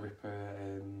the Jack the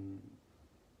Ripper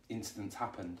incidents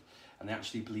happened, and they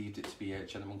actually believed it to be a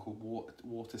gentleman called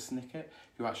Walter Snicket,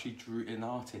 who actually drew an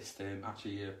artist, a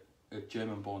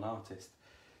German-born artist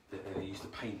that used to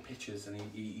paint pictures, and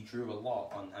he drew a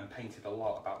lot and painted a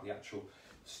lot about the actual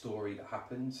story that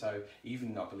happened. So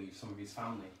even I believe some of his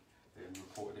family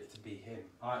reported it to be him.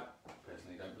 I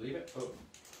personally don't believe it, but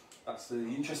that's the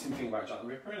interesting thing about Jack the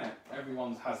Ripper, isn't it?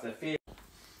 Everyone has their fear.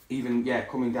 Even,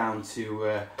 coming down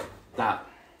to that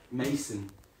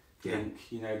mason thing,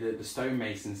 you know, the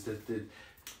stonemasons, that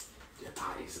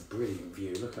is a brilliant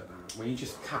view. Look at that. When you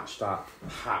just catch that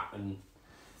hat and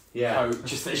coat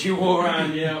just as you walk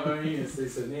around, you know what I mean?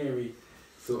 It's an eerie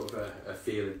sort of a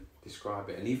feeling, describe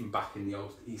it. And even back in the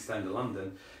old East End of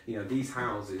London, you know, these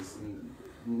houses,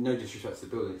 no disrespect to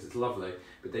the buildings, it's lovely,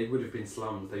 but they would have been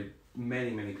slums.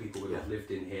 Many people would have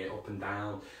lived in here, up and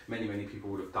down. Many people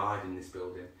would have died in this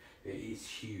building. It is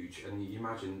huge, and you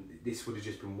imagine this would have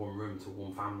just been one room to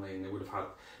one family, and they would have had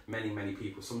many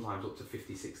people, sometimes up to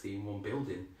 50, 60 in one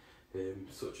building,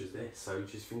 such as this. So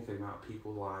just think about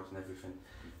people's lives and everything.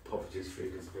 Poverty is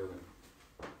through this building.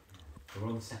 We're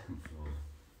on the second floor.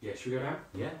 Yeah, should we go down?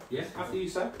 Yeah. Yeah, after you,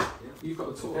 sir. Yeah. You've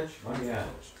got the torch. Oh, yeah.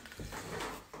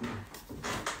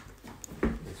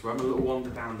 So we're having a little wander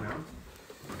down now.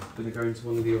 I'm going to go into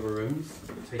one of the other rooms,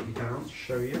 take you down,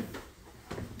 show you.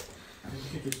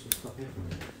 You could just stop here. Do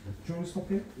you want to stop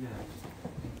here? Yeah.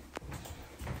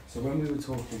 So when we were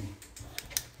talking,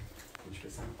 which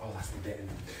bit's that? Oh, that's the bit in.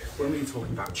 When we were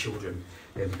talking about children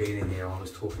being in here, I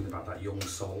was talking about that young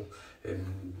soul. Do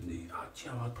you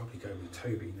know, I'd probably go with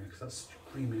Toby, you know, because that's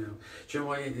screaming out. Do you know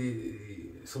why?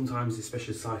 Sometimes,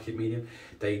 especially psychic medium,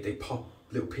 they pop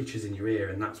little pictures in your ear,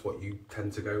 and that's what you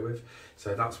tend to go with.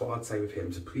 So that's what I'd say with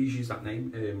him. So please use that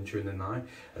name during the night.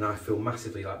 And I feel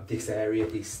massively like this area,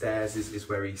 these stairs is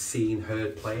where he's seen,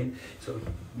 heard playing. Sort of,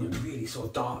 you know, really sort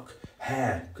of dark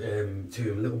hair to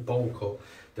him, a little bowl cut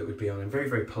that would be on him. Very,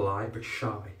 very polite but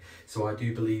shy. So I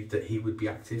do believe that he would be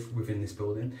active within this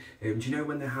building. Do you know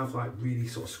when they have like really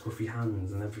sort of scruffy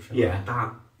hands and everything like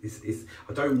that? Is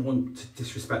I don't want to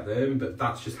disrespect them, but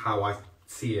that's just how I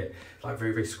see it. Like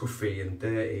very, very scruffy and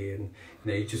dirty, and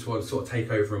you know, you just want to sort of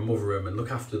take over and mother them and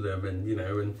look after them, and you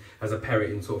know, and as a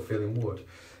parent and sort of feeling wood.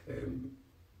 I'm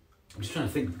just trying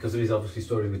to think, because there is obviously a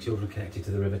story with children connected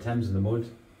to the River Thames and the mud.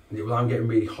 Well, I'm getting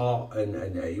really hot, and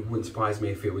it wouldn't surprise me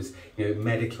if it was, you know,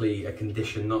 medically a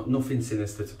condition, nothing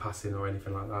sinister to passing or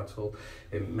anything like that at all.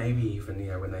 Maybe even,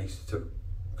 you know, when they used to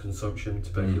consumption,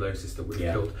 tuberculosis, that would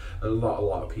have killed a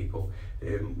lot of people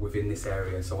within this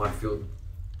area. So I feel.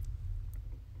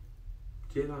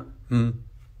 Do you hear that? Do you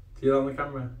hear that on the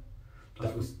camera?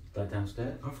 That was that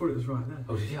downstairs? I thought it was right there.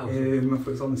 Oh, did you? I thought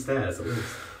it was on the stairs at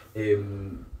least.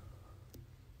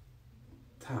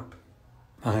 Tap.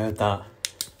 I heard that.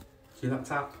 Do you hear that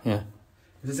tap? Yeah.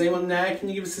 If there's anyone there, can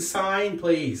you give us a sign,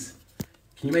 please?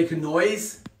 Can you make a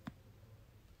noise?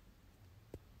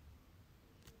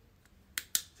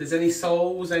 If there's any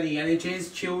souls, any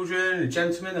energies, children, a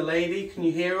gentleman, a lady, can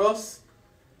you hear us?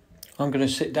 I'm going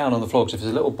to sit down on the floor because if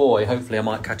there's a little boy, hopefully I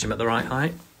might catch him at the right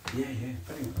height. Yeah.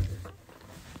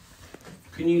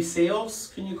 Can you see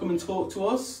us? Can you come and talk to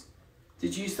us?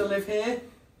 Did you used to live here?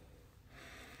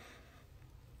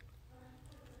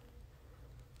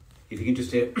 If you can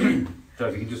just hear,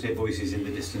 sorry, if you can just hear voices in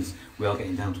the distance, we are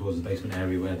getting down towards the basement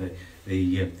area where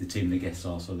the team and the guests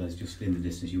are. So there's just in the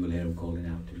distance you will hear them calling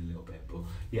out a little bit. But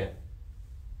yeah.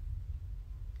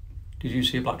 Did you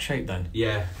see a black shape then?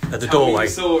 Yeah. At the doorway. You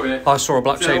saw it. I saw a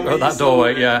black shape me at that you saw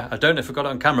doorway, it. yeah. I don't know if I got it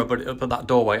on camera, but up at that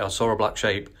doorway I saw a black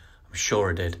shape. I'm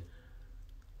sure I did.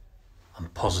 I'm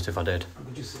positive I did. I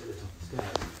could just sit at the top of the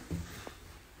stairs.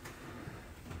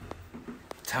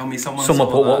 Tell me someone Someone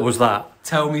saw put, that. what was that?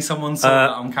 Tell me someone saw that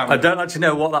on camera. I don't actually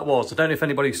know what that was. I don't know if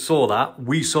anybody saw that.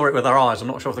 We saw it with our eyes. I'm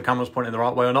not sure if the camera was pointing the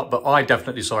right way or not, but I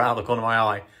definitely saw it out of the corner of my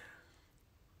eye.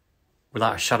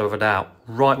 Without a shadow of a doubt.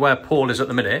 Right where Paul is at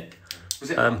the minute. Was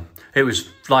it? It was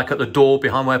like at the door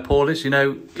behind where Paul is, you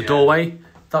know, the Yeah. doorway.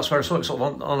 That's where I saw it, sort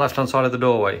of on the left-hand side of the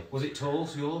doorway. Was it tall?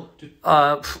 So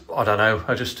I don't know.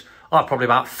 I'm probably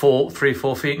about 3,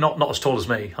 4 feet. Not as tall as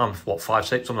me. I'm, 5,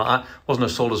 6, something like that. Wasn't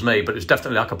as tall as me, but it was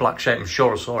definitely like a black shape. I'm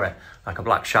sure I saw it. Like a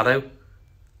black shadow.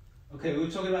 okay, we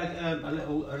were talking about a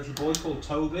little boy called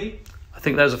Toby. I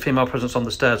think there's a female presence on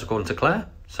the stairs, according to Claire.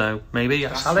 So maybe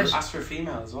that's Alice. Ask for a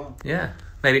female as well. Yeah,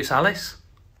 maybe it's Alice.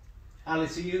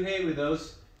 Alice, are you here with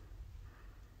us?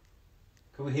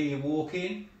 Can we hear you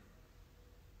walking?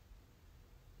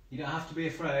 You don't have to be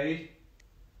afraid.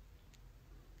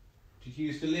 Did you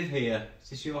used to live here? Is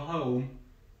this your home?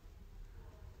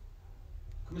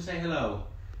 Come and say hello.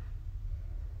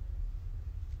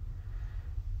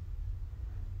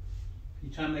 Can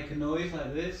you try and make a noise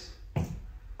like this?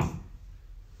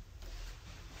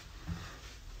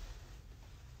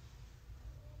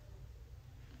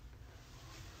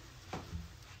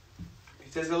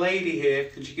 If there's a lady here,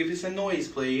 could you give us a noise,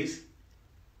 please?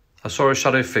 I saw a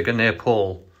shadow figure near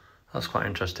Paul. That's quite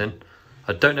interesting.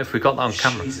 I don't know if we got that on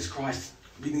camera. Jesus Christ,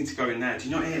 we need to go in there. Do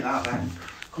you not hear that then?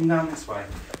 Come down this way.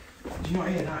 Do you not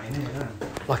hear that in here then?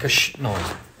 Like a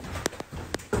noise.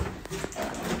 Did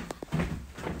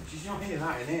you not hear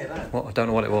that in here then? What? I don't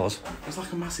know what it was. It's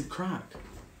like a massive crack.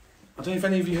 I don't know if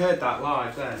any of you heard that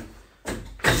live then.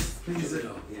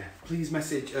 Please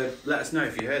message, let us know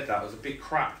if you heard that. It was a big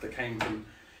crack that came from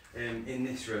in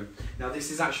this room. Now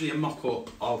this is actually a mock-up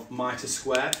of Mitre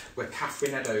Square where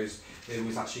Catherine Eddowes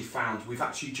was actually found. We've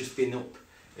actually just been up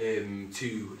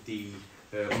to the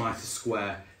Mitre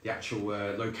Square, the actual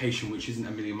location, which isn't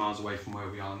a million miles away from where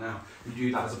we are now. We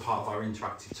do that as a part of our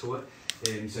interactive tour.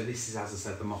 So this is, as I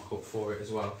said, the mock-up for it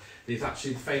as well. There's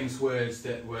actually the famous words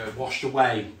that were washed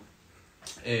away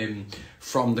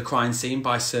from the crime scene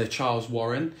by Sir Charles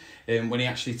Warren when he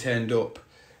actually turned up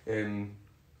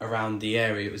around the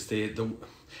area. It was the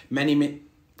many.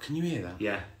 Can you hear that?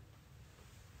 Yeah.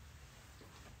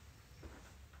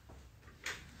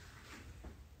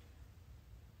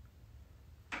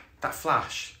 That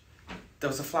flash. There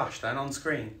was a flash then on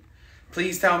screen.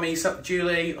 Please tell me,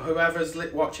 Julie, whoever's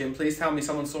watching, please tell me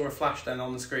someone saw a flash then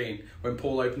on the screen when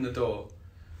Paul opened the door.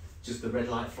 Just the red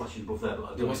light flashing above there,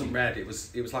 but It wasn't red. It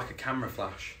was like a camera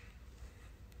flash.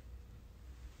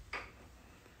 I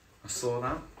saw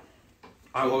that.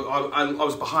 I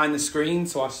was behind the screen,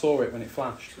 so I saw it when it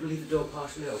flashed. Just leave the door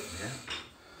partially open, yeah?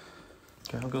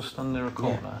 Okay, I'll go stand near a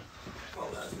corner. Yeah. Oh,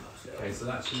 that's partially Okay, so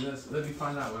let me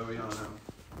find out where we are now.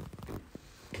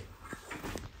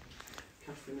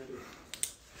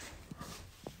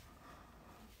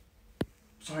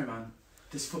 Sorry, man.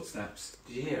 There's footsteps.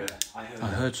 Did you hear it? I heard I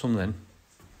heard something.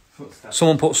 Footsteps.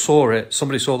 Someone saw it.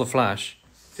 Somebody saw the flash.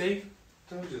 See?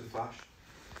 Don't do the flash.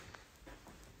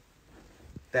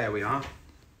 There we are.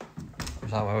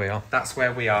 Is that where we are? That's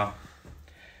where we are.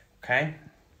 Okay.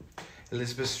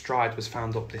 Elizabeth Stride was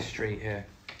found up this street here.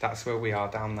 That's where we are,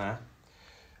 down there.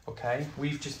 Okay.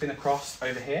 We've just been across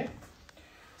over here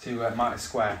to Mitre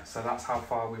Square. So that's how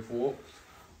far we've walked.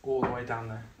 All the way down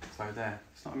there. So there.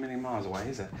 It's not a million miles away,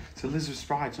 is it? So Elizabeth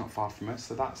Stride's not far from us.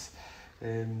 So that's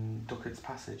Duckard's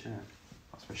Passage, isn't it?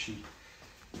 That's where she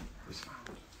was found.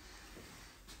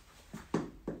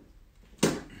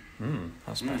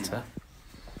 That's better.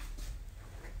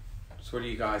 So what do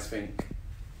you guys think?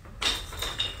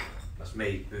 That's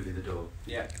me moving the door.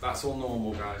 Yeah, that's all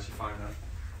normal, guys. You find that.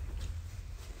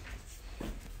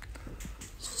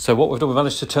 So what we've done, we've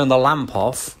managed to turn the lamp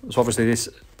off. So obviously this,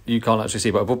 you can't actually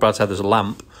see, but above Brad's head there's a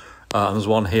lamp. And there's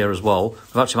one here as well.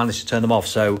 We've actually managed to turn them off,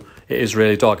 so it is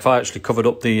really dark. If I actually covered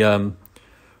up the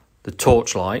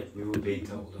torchlight, We were being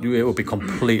told. it would be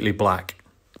completely black.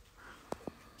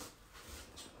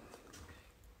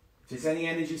 there's any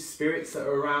energy spirits that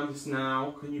are around us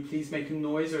now, can you please make a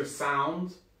noise or a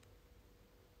sound?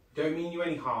 Don't mean you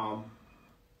any harm.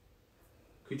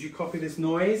 Could you copy this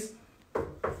noise? I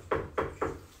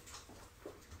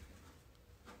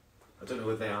don't know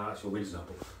whether they are actual winds or not,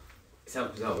 but it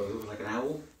sounds bizarre, but it looks like an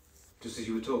owl. Just as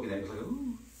you were talking there, it was like a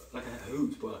ooh, like a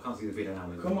hoot, but I can't see the being an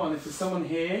owl. Come on, if there's someone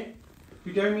here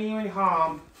who don't mean you any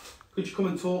harm, could you come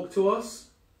and talk to us?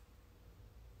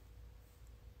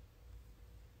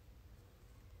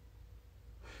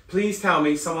 Please tell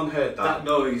me someone heard that. That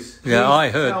noise. Yeah, I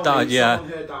heard Tell that, me yeah.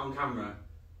 Someone heard that on camera.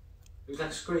 It was like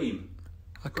a scream.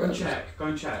 Go and check, go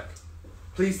and check.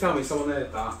 Please tell me someone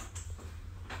heard that.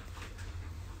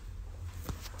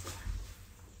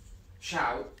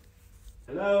 Shout.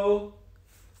 Hello?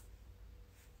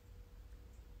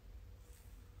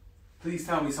 Please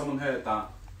tell me someone heard that.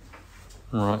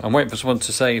 Right, I'm waiting for someone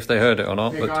to say if they heard it or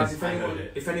not. Okay, But guys,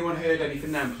 if anyone heard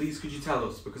anything then, please could you tell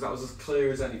us, because that was as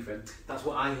clear as anything. That's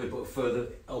what I heard, but further,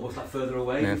 almost like further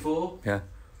away before. yeah.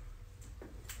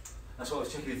 That's what I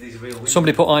was checking if these are real winds.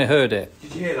 Somebody put I heard it.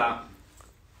 Did you hear that?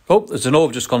 Oh, there's an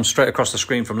orb just gone straight across the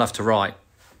screen from left to right.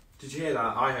 Did you hear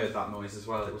that? I heard that noise as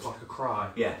well. It was like a cry.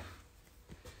 Yeah.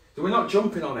 So we're not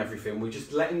jumping on everything, we're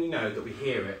just letting you know that we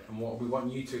hear it, and what we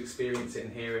want you to experience it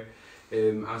and hear it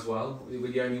as well.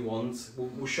 We're the only ones.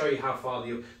 We'll show you how far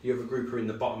the other group are in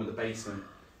the bottom of the basement.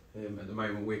 At the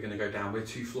moment we're going to go down. We're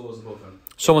 2 floors above them.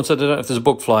 Someone said, I don't know if there's a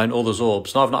bug flying or there's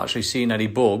orbs. Now, I've not actually seen any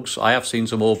bugs. I have seen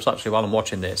some orbs actually while I'm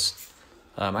watching this.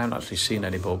 I haven't actually seen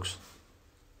any bugs.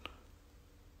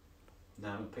 No,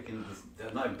 I'm picking.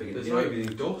 They're not even picking. There's not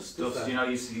even dust. Dust. You know,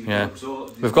 you see. Yeah.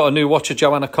 We've got a new watcher,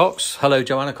 Joanna Cox. Hello,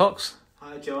 Joanna Cox.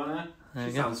 Hi, Joanna.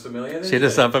 She sounds familiar. She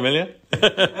does sound familiar.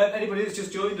 Anybody that's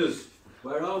just joined us,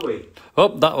 where are we? Oh,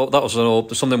 that was an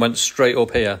orb. Something went straight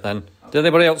up here then. Did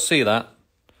anybody else see that?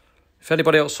 If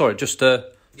anybody else saw it, just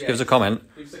give us a comment.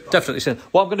 Definitely seen.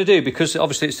 What I'm going to do, because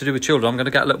obviously it's to do with children, I'm going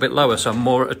to get a little bit lower, so I'm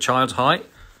more at a child's height.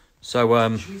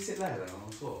 So Should we sit there then on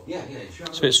the floor? Yeah.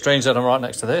 it's a bit strange that I'm right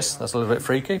next to this. That's a little bit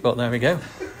freaky, but there we go.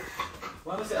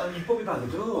 Why was it? Oh, you put me by the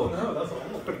door. No, that's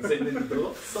what I'm sitting in the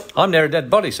door. I'm near a dead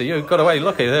body, so you got away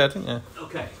lucky there, didn't you?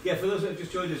 Okay. Yeah. For those that have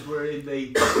just joined us, we're in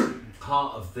the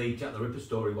heart of the Jack the Ripper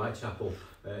story, Whitechapel,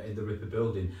 in the Ripper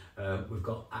building. We've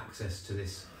got access to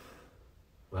this.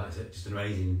 Well, it's just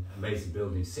an amazing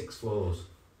building. 6 floors,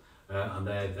 and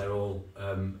they're all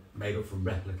made up from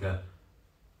replica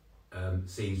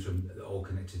scenes from all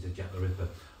connected to Jack the Ripper.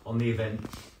 On the event,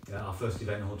 our first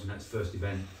event, Haunted Night's first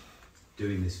event,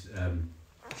 doing this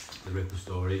the Ripper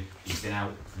story. We've been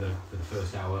out for the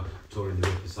first hour touring the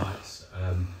Ripper sites.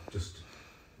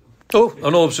 Oh,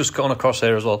 an orb's just gone across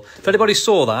here as well. If anybody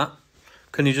saw that,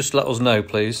 can you just let us know,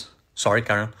 please? Sorry,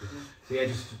 Karen. So yeah,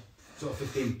 just sort of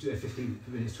 15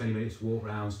 minutes, 20 minutes walk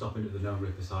round, stopping at the known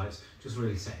Ripper sites, just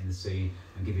really setting the scene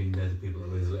and giving the people that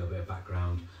with a little bit of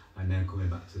background, and then coming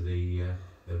back to the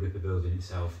Ripper building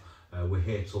itself. We're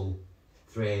here till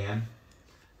 3 AM.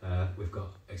 We've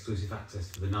got exclusive access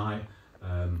for the night.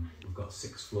 We've got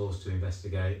 6 floors to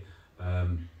investigate,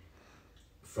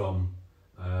 from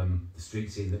the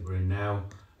street scene that we're in now,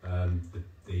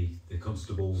 the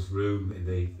constable's room in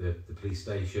the police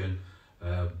station,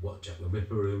 what Jack the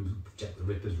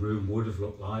Ripper's room would have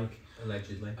looked like.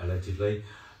 Allegedly.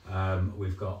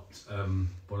 We've got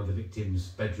one of the victims'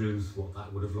 bedrooms, what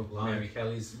that would have looked like. Mary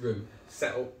Kelly's room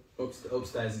set up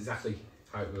upstairs exactly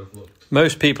how it would have looked.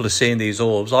 Most people are seeing these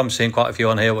orbs. I'm seeing quite a few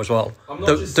on here as well. I'm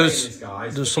not just saying this,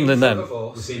 guys. There's something then.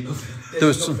 We've seen nothing. There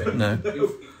was some, no.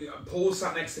 Paul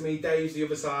sat next to me, Dave's the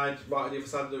other side, right at the other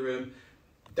side of the room.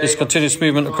 There's continuous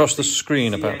movement across the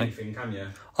screen, apparently. Anything, can you?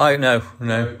 No.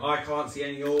 I can't see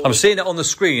any orbs. I'm seeing it on the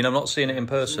screen, I'm not seeing it in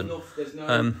person.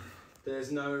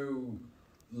 There's no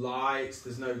lights,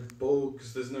 there's no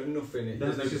bugs, there's no nothing.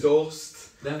 There's no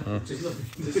dust. Just nothing.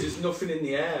 There's just nothing in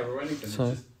the air or anything. So,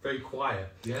 it's just very quiet.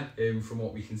 Yeah. From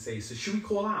what we can see. So should we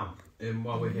call out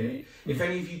while we're here? If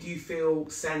any of you do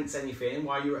sense anything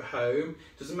while you're at home,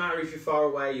 doesn't matter if you're far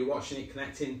away, you're watching it,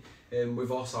 connecting with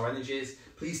us, our energies,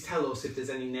 please tell us if there's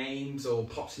any names or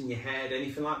pops in your head,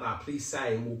 anything like that. Please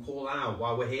say, and we'll call out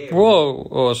while we're here. Whoa!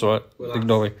 Oh, that's all right.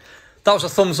 Ignore me. That was a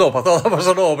thumbs up. I thought that was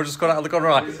an orb. I just got out of the corner.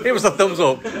 Right. It was a thumbs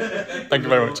up. Thank you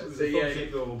very much.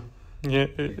 So, Yeah,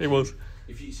 it was.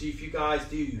 If you guys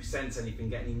do sense anything,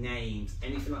 get any names,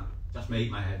 anything like That's me,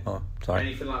 my head. Oh, sorry.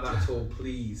 anything like that at all,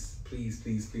 please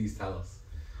tell us.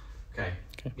 Okay.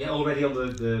 Yeah, already on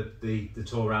the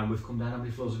tour round, we've come down. How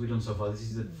many floors have we done so far? This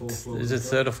is the 4th floor. Is it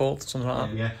 3rd or 4th, something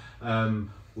like that? Yeah.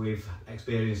 We've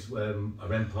experienced a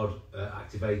REM pod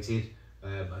activated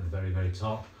at the very, very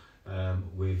top.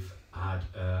 We've had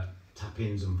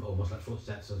tap-ins and almost like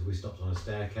footsteps as we stopped on a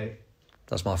staircase.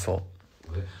 That's my fault.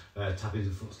 Tap-ins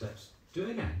and footsteps. Do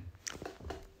it again.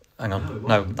 Hang on.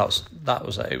 No, that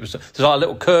was it. It was there's like a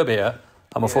little curb here,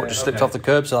 and my foot just slipped off the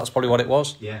curb, so that's probably what it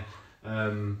was. Yeah.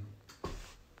 And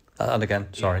again,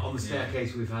 sorry. Yeah, on the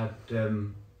staircase, we've had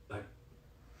like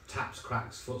taps,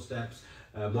 cracks, footsteps.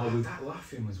 That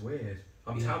laughing was weird.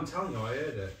 I'm telling you, I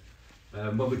heard it.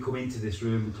 When we come into this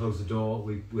room, we closed the door.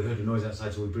 We heard a noise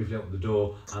outside, so we briefly opened the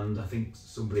door, and I think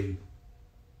somebody.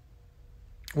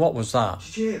 What was that?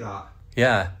 Did you hear that?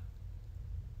 Yeah.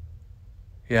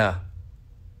 Yeah.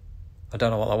 I don't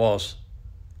know what that was.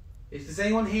 If there's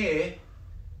anyone here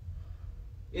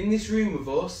in this room with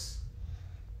us,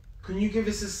 can you give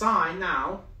us a sign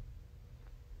now?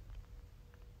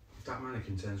 If that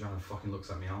mannequin turns around and fucking looks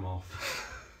at me, I'm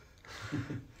off.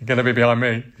 You're going to be behind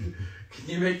me. Can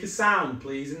you make a sound,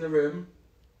 please, in the room?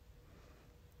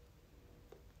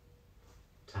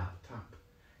 Tap. Tap.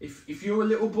 If you're a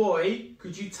little boy,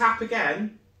 could you tap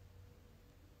again?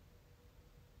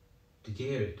 Did you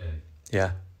hear it, Dave?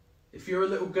 Yeah. If you're a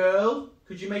little girl,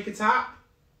 could you make a tap?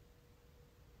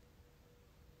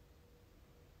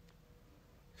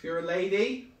 If you're a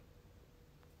lady,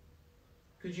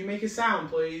 could you make a sound,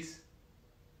 please?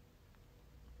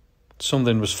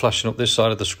 Something was flashing up this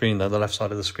side of the screen there, the left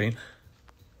side of the screen.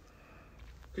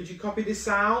 Could you copy this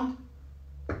sound?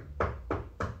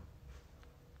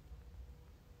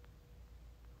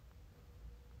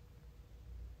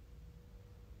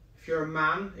 If you're a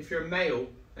man, if you're a male,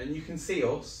 and you can see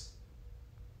us,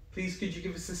 please could you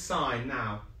give us a sign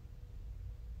now?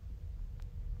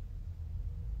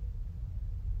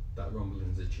 That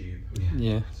rumbling's a tube.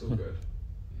 Yeah. It's all good.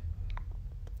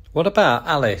 What about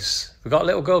Alice? We've got a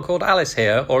little girl called Alice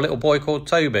here, or a little boy called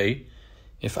Toby.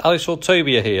 If Alice or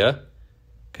Toby are here,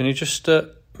 can you just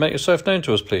make yourself known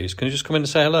to us, please? Can you just come in and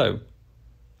say hello?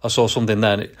 I saw something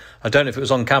then. I don't know if it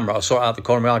was on camera. I saw it out the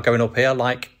corner of my eye going up here,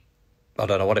 like, I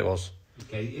don't know what it was.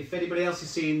 Okay, if anybody else is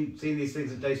seeing these things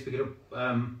that Dave's picking up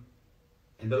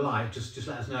in the light, just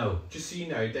let us know. Just so you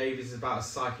know, Dave is about as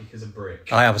psychic as a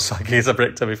brick. I am as psychic as a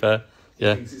brick, to be fair.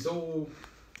 Yeah. He thinks it's all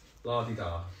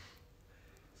la-di-da.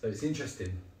 So it's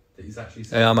interesting that he's actually...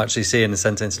 Yeah, I'm actually seeing and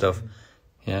sensing stuff.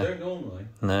 Yeah. You don't normally.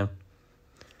 No.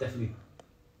 Definitely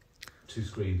 2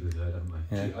 screams we've heard, haven't we?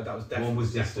 Yeah. That was definitely... One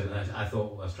was distant. I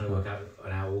thought I was trying to work out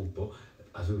an owl, but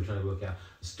as we were trying to work out,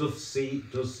 stuff does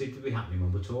seem to be happening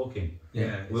when we're talking.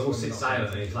 Yeah. We all sit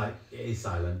silent, and it's like, it is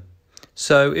silent.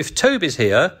 So if Toby's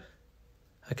here,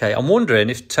 okay, I'm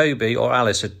wondering if Toby or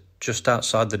Alice are just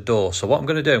outside the door. So what I'm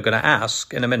going to do, I'm going to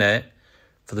ask in a minute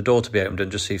for the door to be opened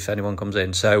and just see if anyone comes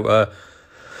in. So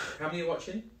how many are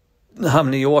watching? How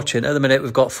many are you watching? At the minute,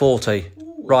 we've got 40.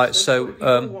 Ooh, right, so...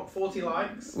 what, 40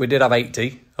 likes? We did have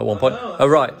 80 at one point. No, oh,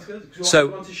 right. So...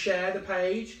 You want to share the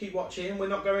page, keep watching, we're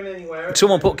not going anywhere.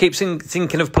 Someone keeps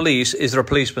thinking of police. Is there a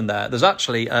policeman there? There's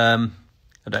actually... I don't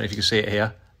know if you can see it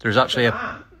here. There's actually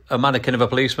a mannequin of a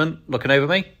policeman looking over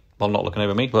me. Well, not looking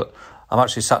over me, but I'm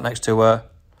actually sat next to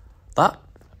that.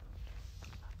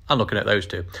 I'm looking at those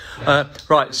two.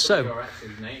 Right, so...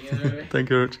 Thank you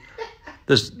very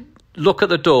much. Look at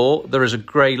the door. There is a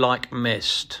grey-like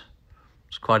mist.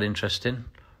 It's quite interesting.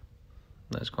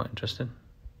 That's quite interesting.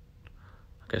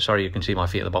 Okay, sorry, you can see my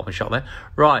feet at the bottom of the shot there.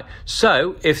 Right,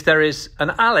 so if there is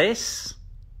an Alice,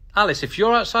 if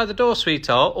you're outside the door,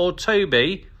 sweetheart, or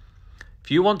Toby,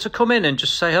 if you want to come in and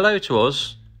just say hello to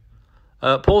us,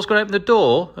 Paul's going to open the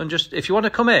door, and just if you want to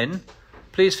come in,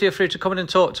 please feel free to come in and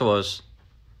talk to us.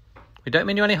 We don't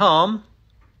mean you any harm.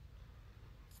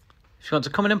 If you want to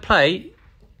come in and play,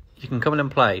 you can come in and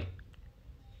play.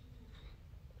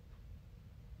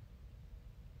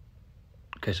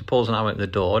 Okay, so Paul's now opened the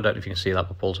door. I don't know if you can see that,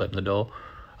 but Paul's opened the door.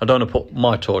 I don't want to put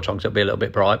my torch on because it'll be a little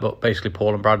bit bright, but basically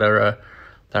Paul and Brad are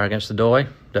there against the doorway.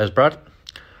 There's Brad,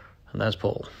 and there's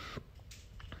Paul.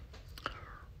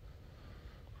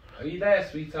 Are you there,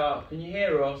 sweetheart? Can you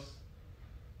hear us?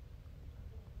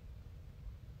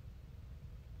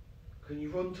 Can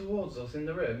you run towards us in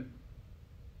the room?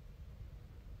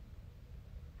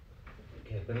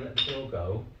 Okay, I'm going to let the door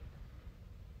go.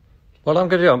 What I'm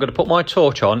going to do, I'm going to put my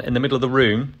torch on in the middle of the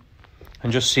room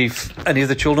and just see if any of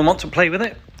the children want to play with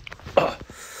it.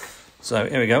 So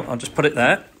here we go. I'll just put it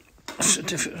there.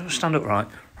 Stand upright.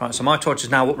 Right, so my torch is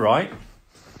now upright.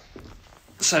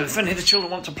 So if any of the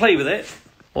children want to play with it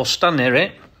or stand near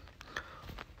it,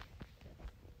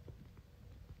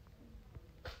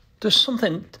 there's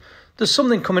something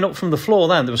coming up from the floor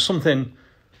then. There was something,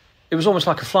 it was almost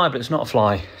like a fly, but it's not a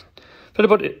fly. But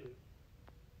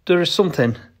there is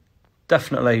something,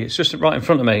 definitely. It's just right in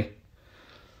front of me.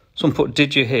 Someone put,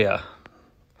 did you hear?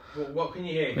 What can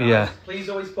you hear, guys? Yeah. Please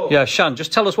always pause. Yeah, Shan,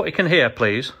 just tell us what you can hear,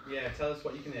 please. Yeah, tell us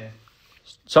what you can hear.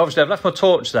 So obviously I've left my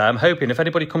torch there. I'm hoping if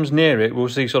anybody comes near it, we'll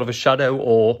see sort of a shadow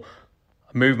or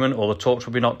a movement, or the torch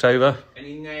will be knocked over.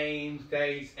 Any names,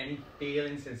 dates, any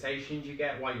feelings, sensations you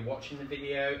get while you're watching the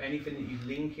video, anything that you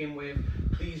link in with,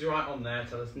 please write on there.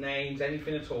 Tell us names,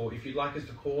 anything at all. If you'd like us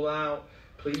to call out,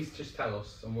 please just tell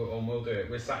us and we'll do it.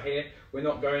 We're sat here. We're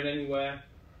not going anywhere.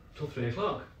 Till 3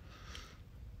 o'clock.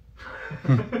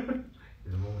 In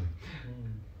the morning.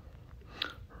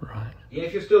 Right. Yeah,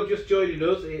 if you're still just joining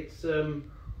us, it's time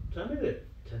is it?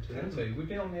 10 to 11. We've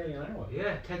been on nearly an hour.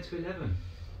 Yeah, 10 to 11.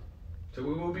 So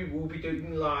we'll be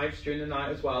doing lives during the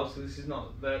night as well. So this is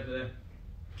not the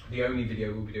only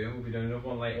video we'll be doing. We'll be doing another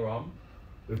one later on.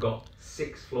 We've got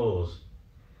 6 floors.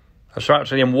 So we're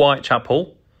actually in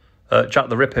Whitechapel, Jack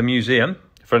the Ripper Museum,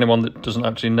 for anyone that doesn't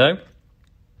actually know.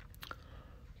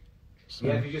 So.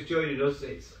 Yeah, if you're just joining us,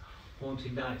 it's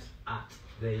Haunted Nights at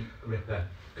the Ripper.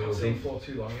 Can't stay for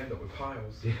too long, you end up with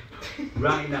piles.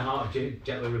 Right in the heart of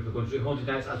Jack the Ripper country. Haunted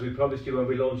Nights, as we promised you when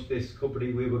we launched this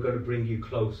company, we were going to bring you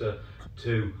closer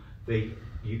to the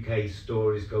UK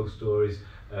stories, ghost stories,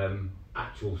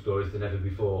 actual stories than ever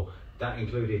before. That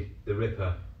included the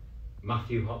Ripper,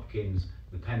 Matthew Hopkins,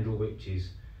 the Pendle Witches.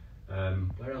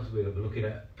 Where else are we looking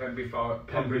at? Pembury Forest.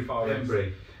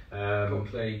 Pembury.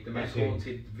 Buckley, the most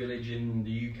haunted village in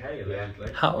the UK,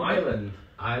 allegedly. How- Ireland.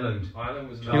 Ireland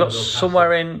was You got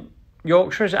somewhere in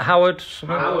Yorkshire, is it Howard?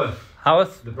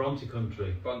 Haworth? The Bronte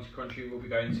country. Bronte country we'll be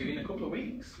going to in a couple of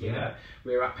weeks. Yeah.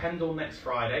 We're at Pendle next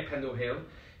Friday, Pendle Hill.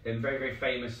 Very, very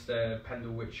famous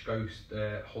Pendle Witch ghost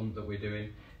hunt that we're doing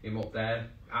up there.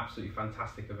 Absolutely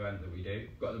fantastic event that we do.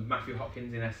 Got the Matthew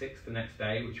Hopkins in Essex the next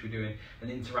day, which we're doing an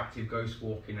interactive ghost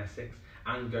walk in Essex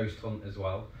and ghost hunt as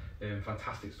well.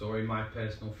 Fantastic story, my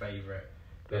personal favourite.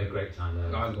 We had a great time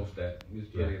there. I loved it. It was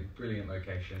brilliant, brilliant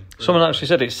location. Someone actually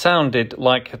said it sounded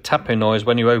like a tapping noise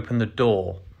when you open the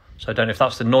door. So I don't know if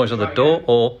that's the noise of the door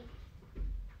or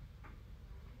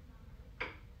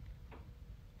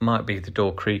might be the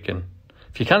door creaking.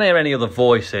 If you can hear any other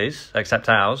voices except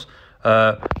ours,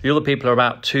 the other people are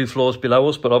about 2 floors below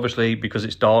us, but obviously because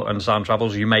it's dark and sound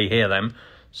travels, you may hear them.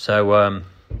 So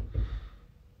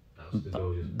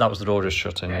that was the door just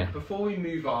shutting. Okay, Yeah. before we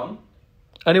move on,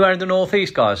 Anywhere in the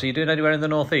northeast, guys? Are you doing anywhere in the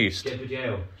northeast? Jedburgh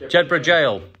Jail. Jedburgh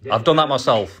Jail. I've done that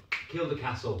myself. Kilda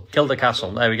Castle. Kilda Castle.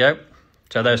 There we go.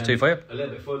 So there's 2 for you. A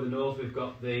little bit further north, we've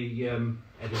got the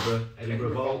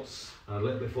Edinburgh Vaults, and a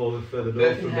little bit further north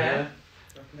Birkenhead.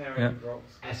 from there, Yeah.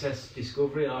 SS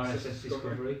Discovery, RSS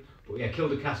Discovery. But yeah,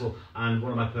 Kilda Castle, and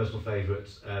one of my personal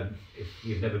favourites. If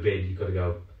you've never been, you've got to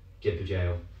go. Jedburgh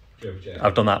Jail.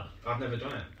 I've done that. I've never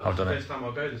done it. I've done it. First time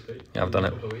I'll go this week. Yeah, I've done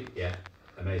it. Yeah,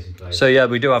 amazing place. So yeah,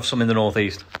 we do have some in the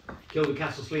northeast. Kilda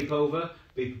Castle sleepover.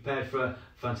 Be prepared for a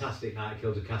fantastic night at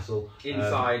Kilda Castle.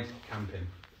 Inside camping.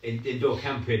 Indoor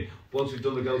camping. Once we've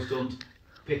done the ghost hunt,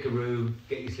 pick a room,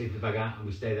 get your sleeping bag out, and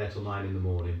we stay there till 9 in the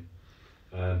morning.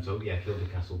 So yeah, Kilda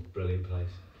Castle, brilliant place.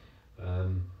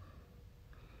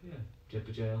 Yeah,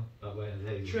 Jedburgh Jail, that way.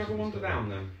 Should we have a wander down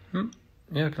then?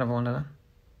 Yeah, we can have a wander down.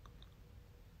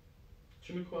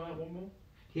 Should we call out one more?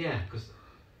 Yeah, because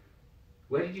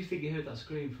where did you think you heard that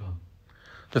scream from?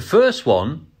 The first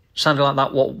one sounded like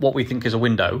that. What we think is a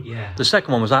window. Yeah. The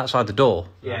second one was outside the door.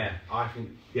 Yeah, I think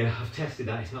Yeah, I've tested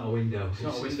that. It's not a window. it's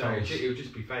not a window. It would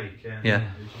just be fake. Yeah. Yeah.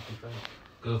 It would just be fake.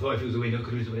 Because I thought if it was a window, it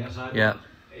could have been somebody outside. Yeah.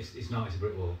 It's not. It's a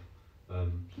brick wall.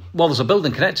 Well, there's a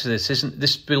building connected to this, isn't?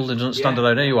 This building doesn't stand Yeah.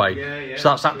 alone anyway. Yeah. So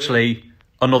that's actually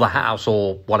another house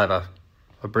or whatever,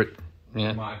 a brick.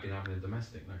 Yeah, Might have been having a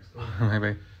domestic next door.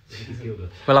 maybe. Kilda.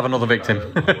 We'll have another victim.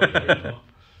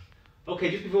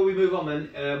 Okay, just before we move on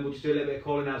then, we'll just do a little bit of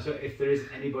calling out. So if there is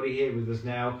anybody here with us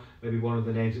now, maybe one of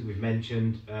the names that we've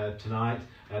mentioned tonight,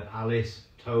 Alice,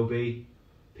 Toby,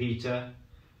 Peter,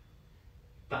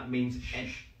 that means...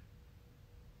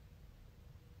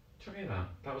 Tell me that.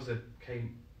 That was a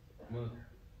came. Well,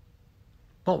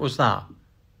 What was that?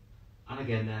 And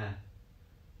again there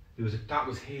was a that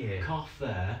was here. cough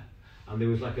there, and there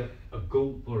was like a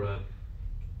gulp or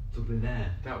something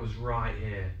there. That was right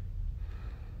here.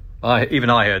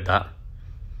 Even I heard that.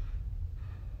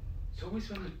 It's always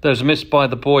when the, There's a Miss by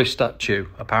the Boy statue,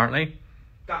 apparently.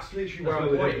 that's literally That's where where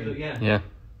I'm we're pointing. doing it, yeah.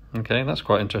 Yeah. Okay, that's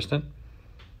quite interesting.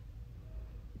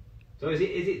 So is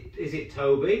it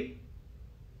Toby?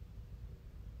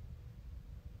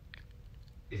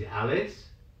 Is it Alice?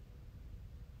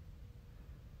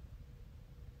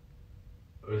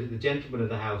 Or is it the gentleman of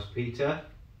the house, Peter?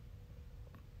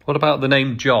 What about the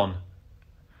name John?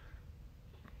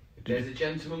 There's a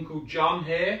gentleman called John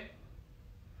here.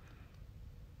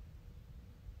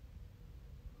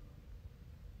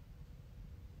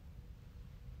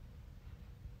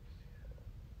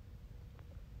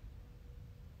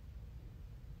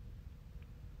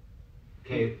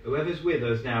 Okay, whoever's with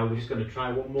us now, we're just going to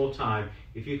try one more time.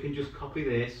 If you can just copy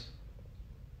this.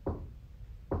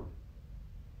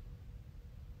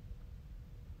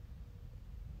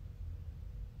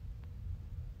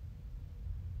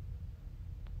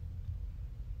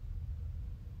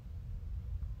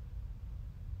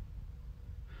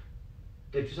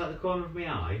 Just at the corner of my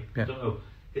eye, Yeah. I don't know,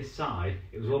 this side,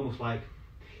 it was almost like,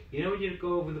 you know when you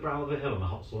go over the brow of a hill on a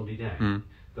hot sunny day,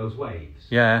 those waves?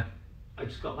 Yeah, I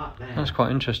just got that there. that's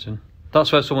quite interesting.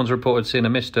 That's where someone's reported seeing a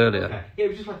mist earlier. Okay. Yeah, it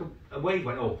was just like a wave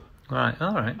went up. Right,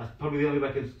 all right. That's probably the only way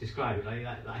I can describe it, like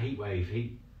that heat wave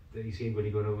that you see when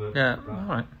you're going over. Yeah, the brow. all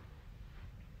right.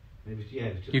 It was, yeah,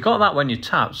 it was just You got that when you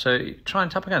tap, so try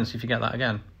and tap again, see if you get that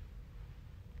again.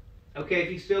 Okay,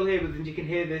 if you're still here with us and you can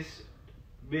hear this,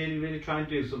 really, really try and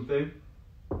do something.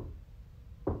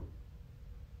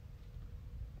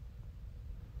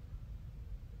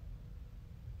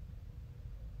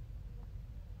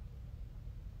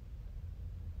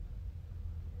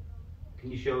 Can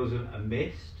you show us a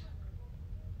mist?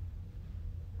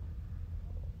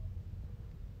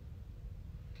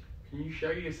 Can you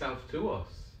show yourself to us?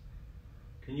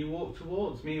 Can you walk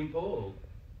towards me and Paul?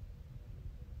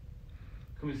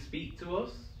 Come and speak to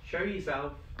us. Show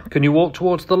yourself. Can you walk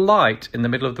towards the light in the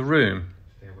middle of the room?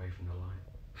 Stay away from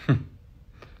the light.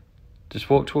 Just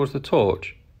walk towards the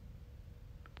torch.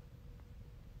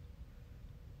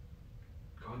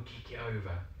 Go and kick it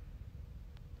over.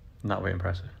 That'll be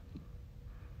impressive.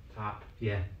 Tap.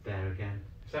 Yeah, there again.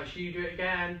 If that's you, do it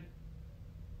again.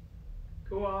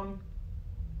 Go on.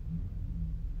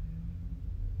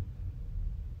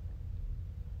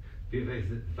 The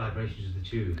vibrations of the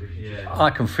tube. Which is just, I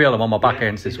can feel them on my back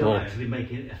against this they wall. don't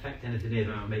actually affect anything here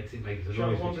that makes a noise. Shall I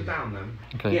which wander is- down then?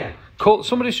 Okay. Yeah.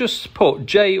 Somebody's just put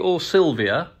Jay or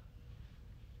Sylvia.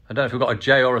 I don't know if we've got a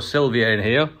Jay or a Sylvia in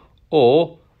here,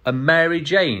 or a Mary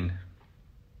Jane.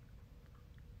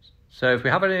 So if we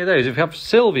have any of those, if we have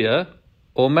Sylvia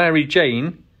or Mary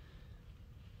Jane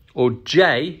or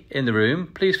Jay in the room,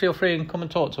 please feel free and come and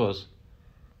talk to us.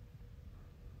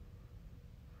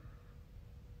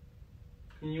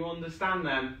 Can you understand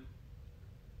them?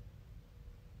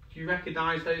 Do you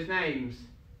recognise those names?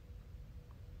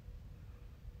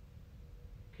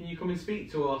 Can you come and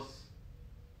speak to us?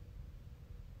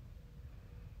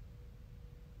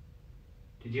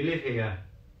 Did you live here?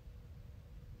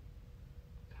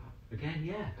 Tap. Again,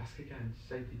 yeah. Ask again.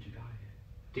 Say, did you die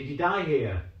here? Did you die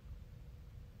here?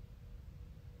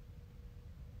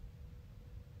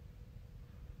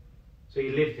 So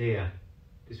you lived here.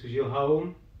 This was your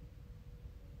home?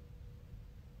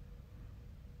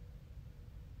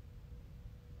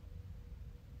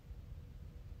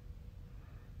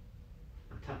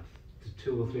 I tapped to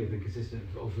 2 or 3 have been consistent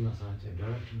all from that side, same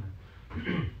direction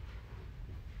then.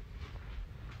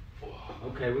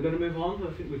 Okay, we're going to move on.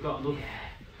 I think we've got another.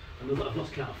 I've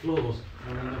lost count of floors.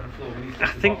 I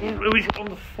think we're on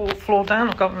the 4th floor down.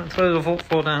 I've got through the 4th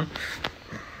floor down.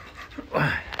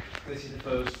 This is the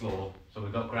 1st floor, so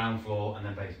we've got ground floor and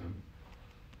then basement.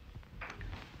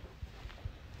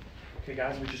 Okay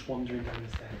guys, we're just wandering down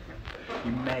the stairs.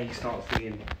 You may start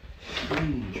seeing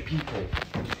strange people.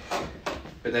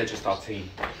 But they're just our team.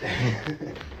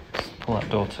 Pull that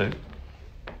door too.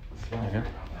 There you go.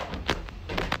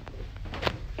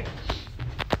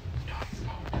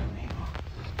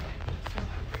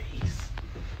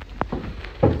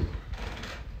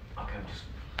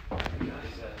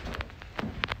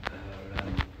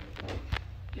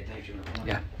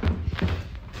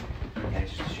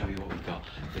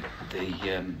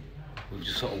 We were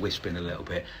just sort of whispering a little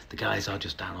bit. The guys are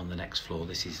just down on the next floor.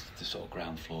 This is the sort of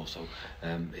ground floor, so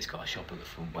it's got a shop at the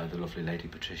front where the lovely lady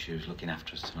Patricia, who's looking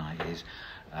after us tonight, is.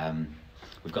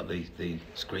 We've got the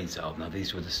screen set up now.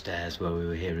 These were the stairs where we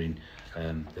were hearing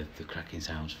the cracking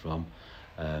sounds from.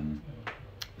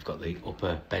 We've got the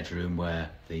upper bedroom where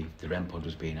the REM pod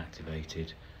was being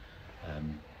activated.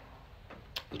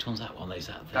 Which one's that one? Is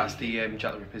that That's the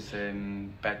Jack the Ripper's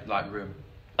bed, like room.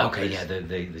 Okay, yeah, the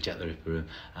Jack the Ripper room,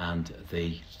 and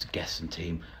the guests and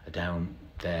team are down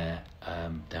there,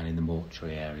 down in the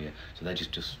mortuary area. So they're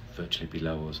just virtually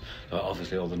below us. So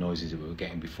obviously all the noises that we were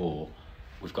getting before,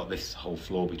 we've got this whole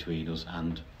floor between us,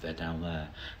 and they're down there.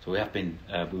 So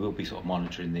we will be sort of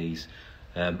monitoring these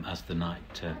as the night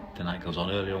goes on.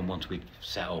 Earlier on, once we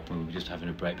set up and we were just having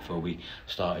a break before we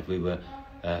started, we were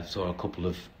saw a couple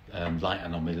of light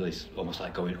anomalies, almost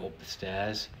like going up the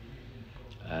stairs.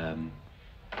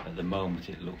 At the moment,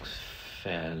 it looks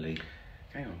fairly.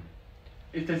 Hang on.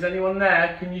 If there's anyone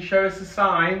there, can you show us a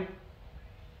sign?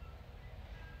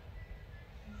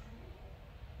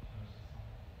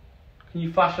 Can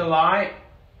you flash a light?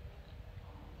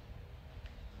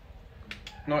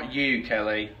 Not you,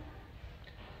 Kelly.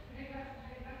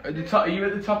 At the top, are you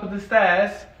at the top of the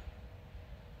stairs?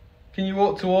 Can you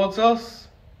walk towards us?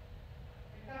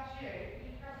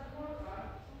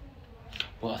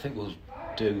 What I think we'll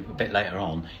do a bit later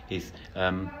on is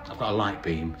I've got a light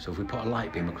beam, so if we put a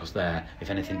light beam across there,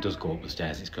 if anything does go up the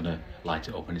stairs, it's going to light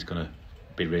it up and it's going to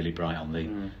be really bright on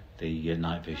the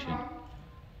night vision.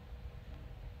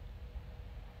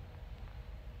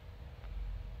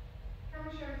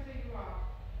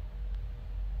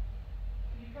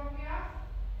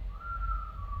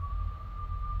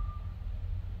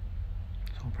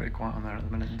 It's all pretty quiet on there at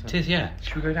the minute, isn't It is, yeah.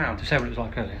 Should we go down? To say what it was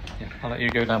like earlier. Yeah, I'll let you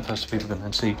go down first so people can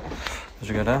then see as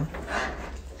we go down.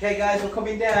 Okay, guys, we're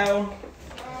coming down.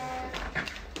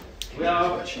 We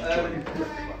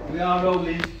are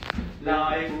rolling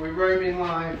live. We're roaming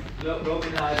live.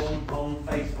 Rolling live on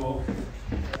Facebook.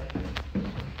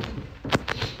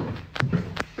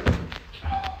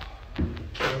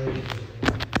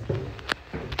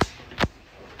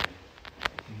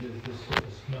 There's this sort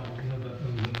of smell, you know, that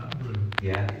in that room.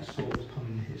 Yeah. It's sort of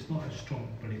coming. It's not as strong,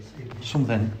 but it's.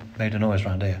 Something made a noise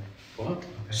round here. What? Okay.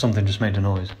 Something just made a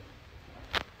noise.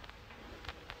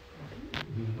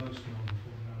 The most smell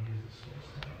before now is this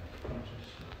sort of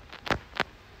stuff.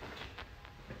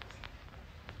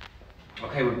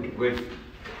 Okay, we've we've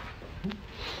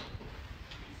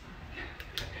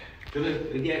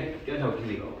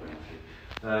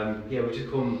just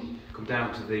come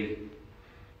down to the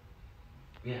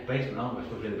basement, aren't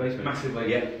we? We're in the basement.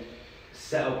 Massively. Yeah.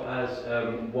 Set up as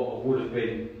what would have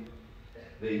been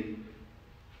the.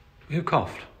 Who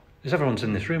coughed? Is everyone's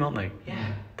in this room, aren't they?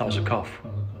 Yeah. That was a cough. Oh,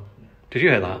 yeah. Did you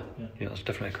hear that? Yeah. Yeah, that's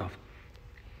definitely a cough.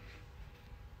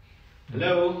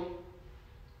 Hello.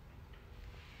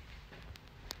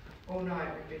 All night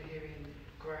we've been hearing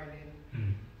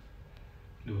groaning,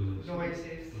 There was a, noises,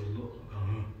 there was a lot.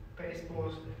 but it's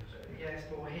more, it's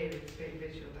more hearing, it's being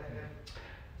visual, don't know,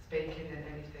 speaking than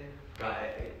anything.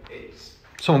 Right. It's.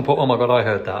 Someone put, oh my god, I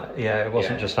heard that. Yeah, it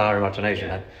wasn't Yeah. just our imagination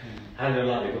Yeah. then. How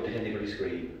unlikely, but did anybody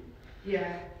scream?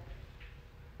 Yeah,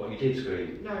 What, you did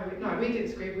scream? no, we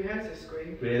didn't scream, we heard her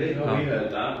scream. Really? No, we heard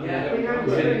that. Yeah, We heard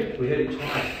we heard it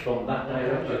twice from that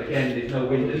direction. Again, there's no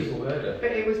windows. People heard it.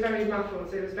 But it was very muffled,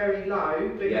 so it was very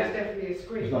low, but it Yeah. was definitely a It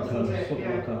scream, was like wasn't a it? sort of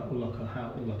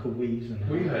Yeah. like a wheeze and.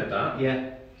 We heard that. Yeah,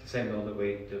 it's the same one that we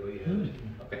heard. Mm.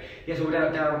 Okay. Yeah, so we're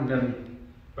down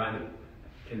right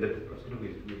in the. I was going to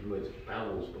use the words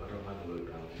bowels, but I don't like the word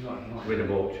bowels. Not We're in a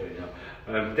mortuary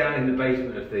now. Down in the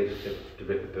basement of the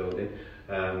Ripper building,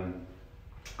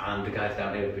 and the guys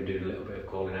down here have been doing a little bit of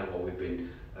calling out while we've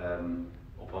been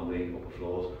up on the upper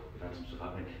floors. We've had some stuff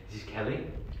happening. This is Kelly.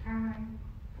 Hi.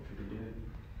 What have you been doing?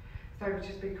 So we've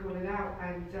just been calling out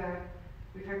and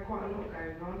we've had quite a lot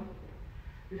going on.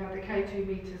 We've had the K2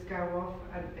 meters go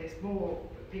off and it's more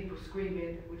people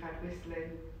screaming, we've had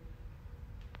whistling.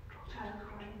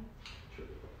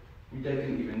 We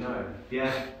didn't even know.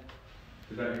 Yeah.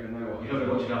 We don't even know what. You're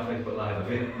not watching our Facebook Live,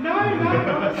 have you? No,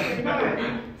 honestly,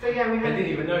 no. So yeah, we They had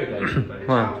didn't even know, the Dave.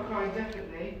 Wow. child crying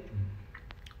definitely.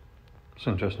 It's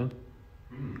interesting.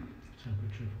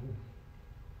 Temperature fall.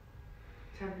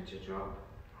 Temperature drop.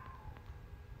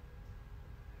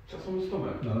 Is that someone's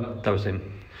stomach? No, That was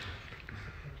him.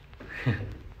 Alright,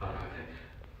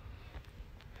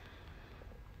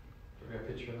 Do we have a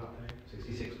picture of that,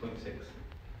 Dave? 66.6.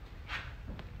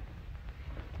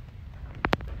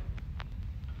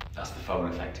 That's the phone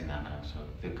affecting that now, so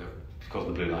because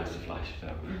the blue lights are flash, so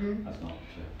that's not.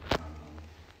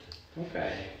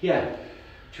 Okay. Yeah.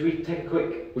 Should we take a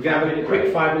quick? We're going to have a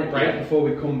quick 5-minute break Yeah. before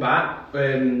we come back.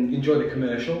 Enjoy the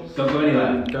commercials. Don't go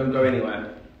anywhere. Don't go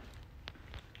anywhere.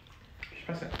 Just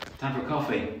press it. Time for a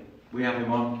coffee. We have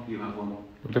him on. You have one.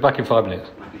 We'll be back in 5 minutes.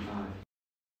 Back in 5.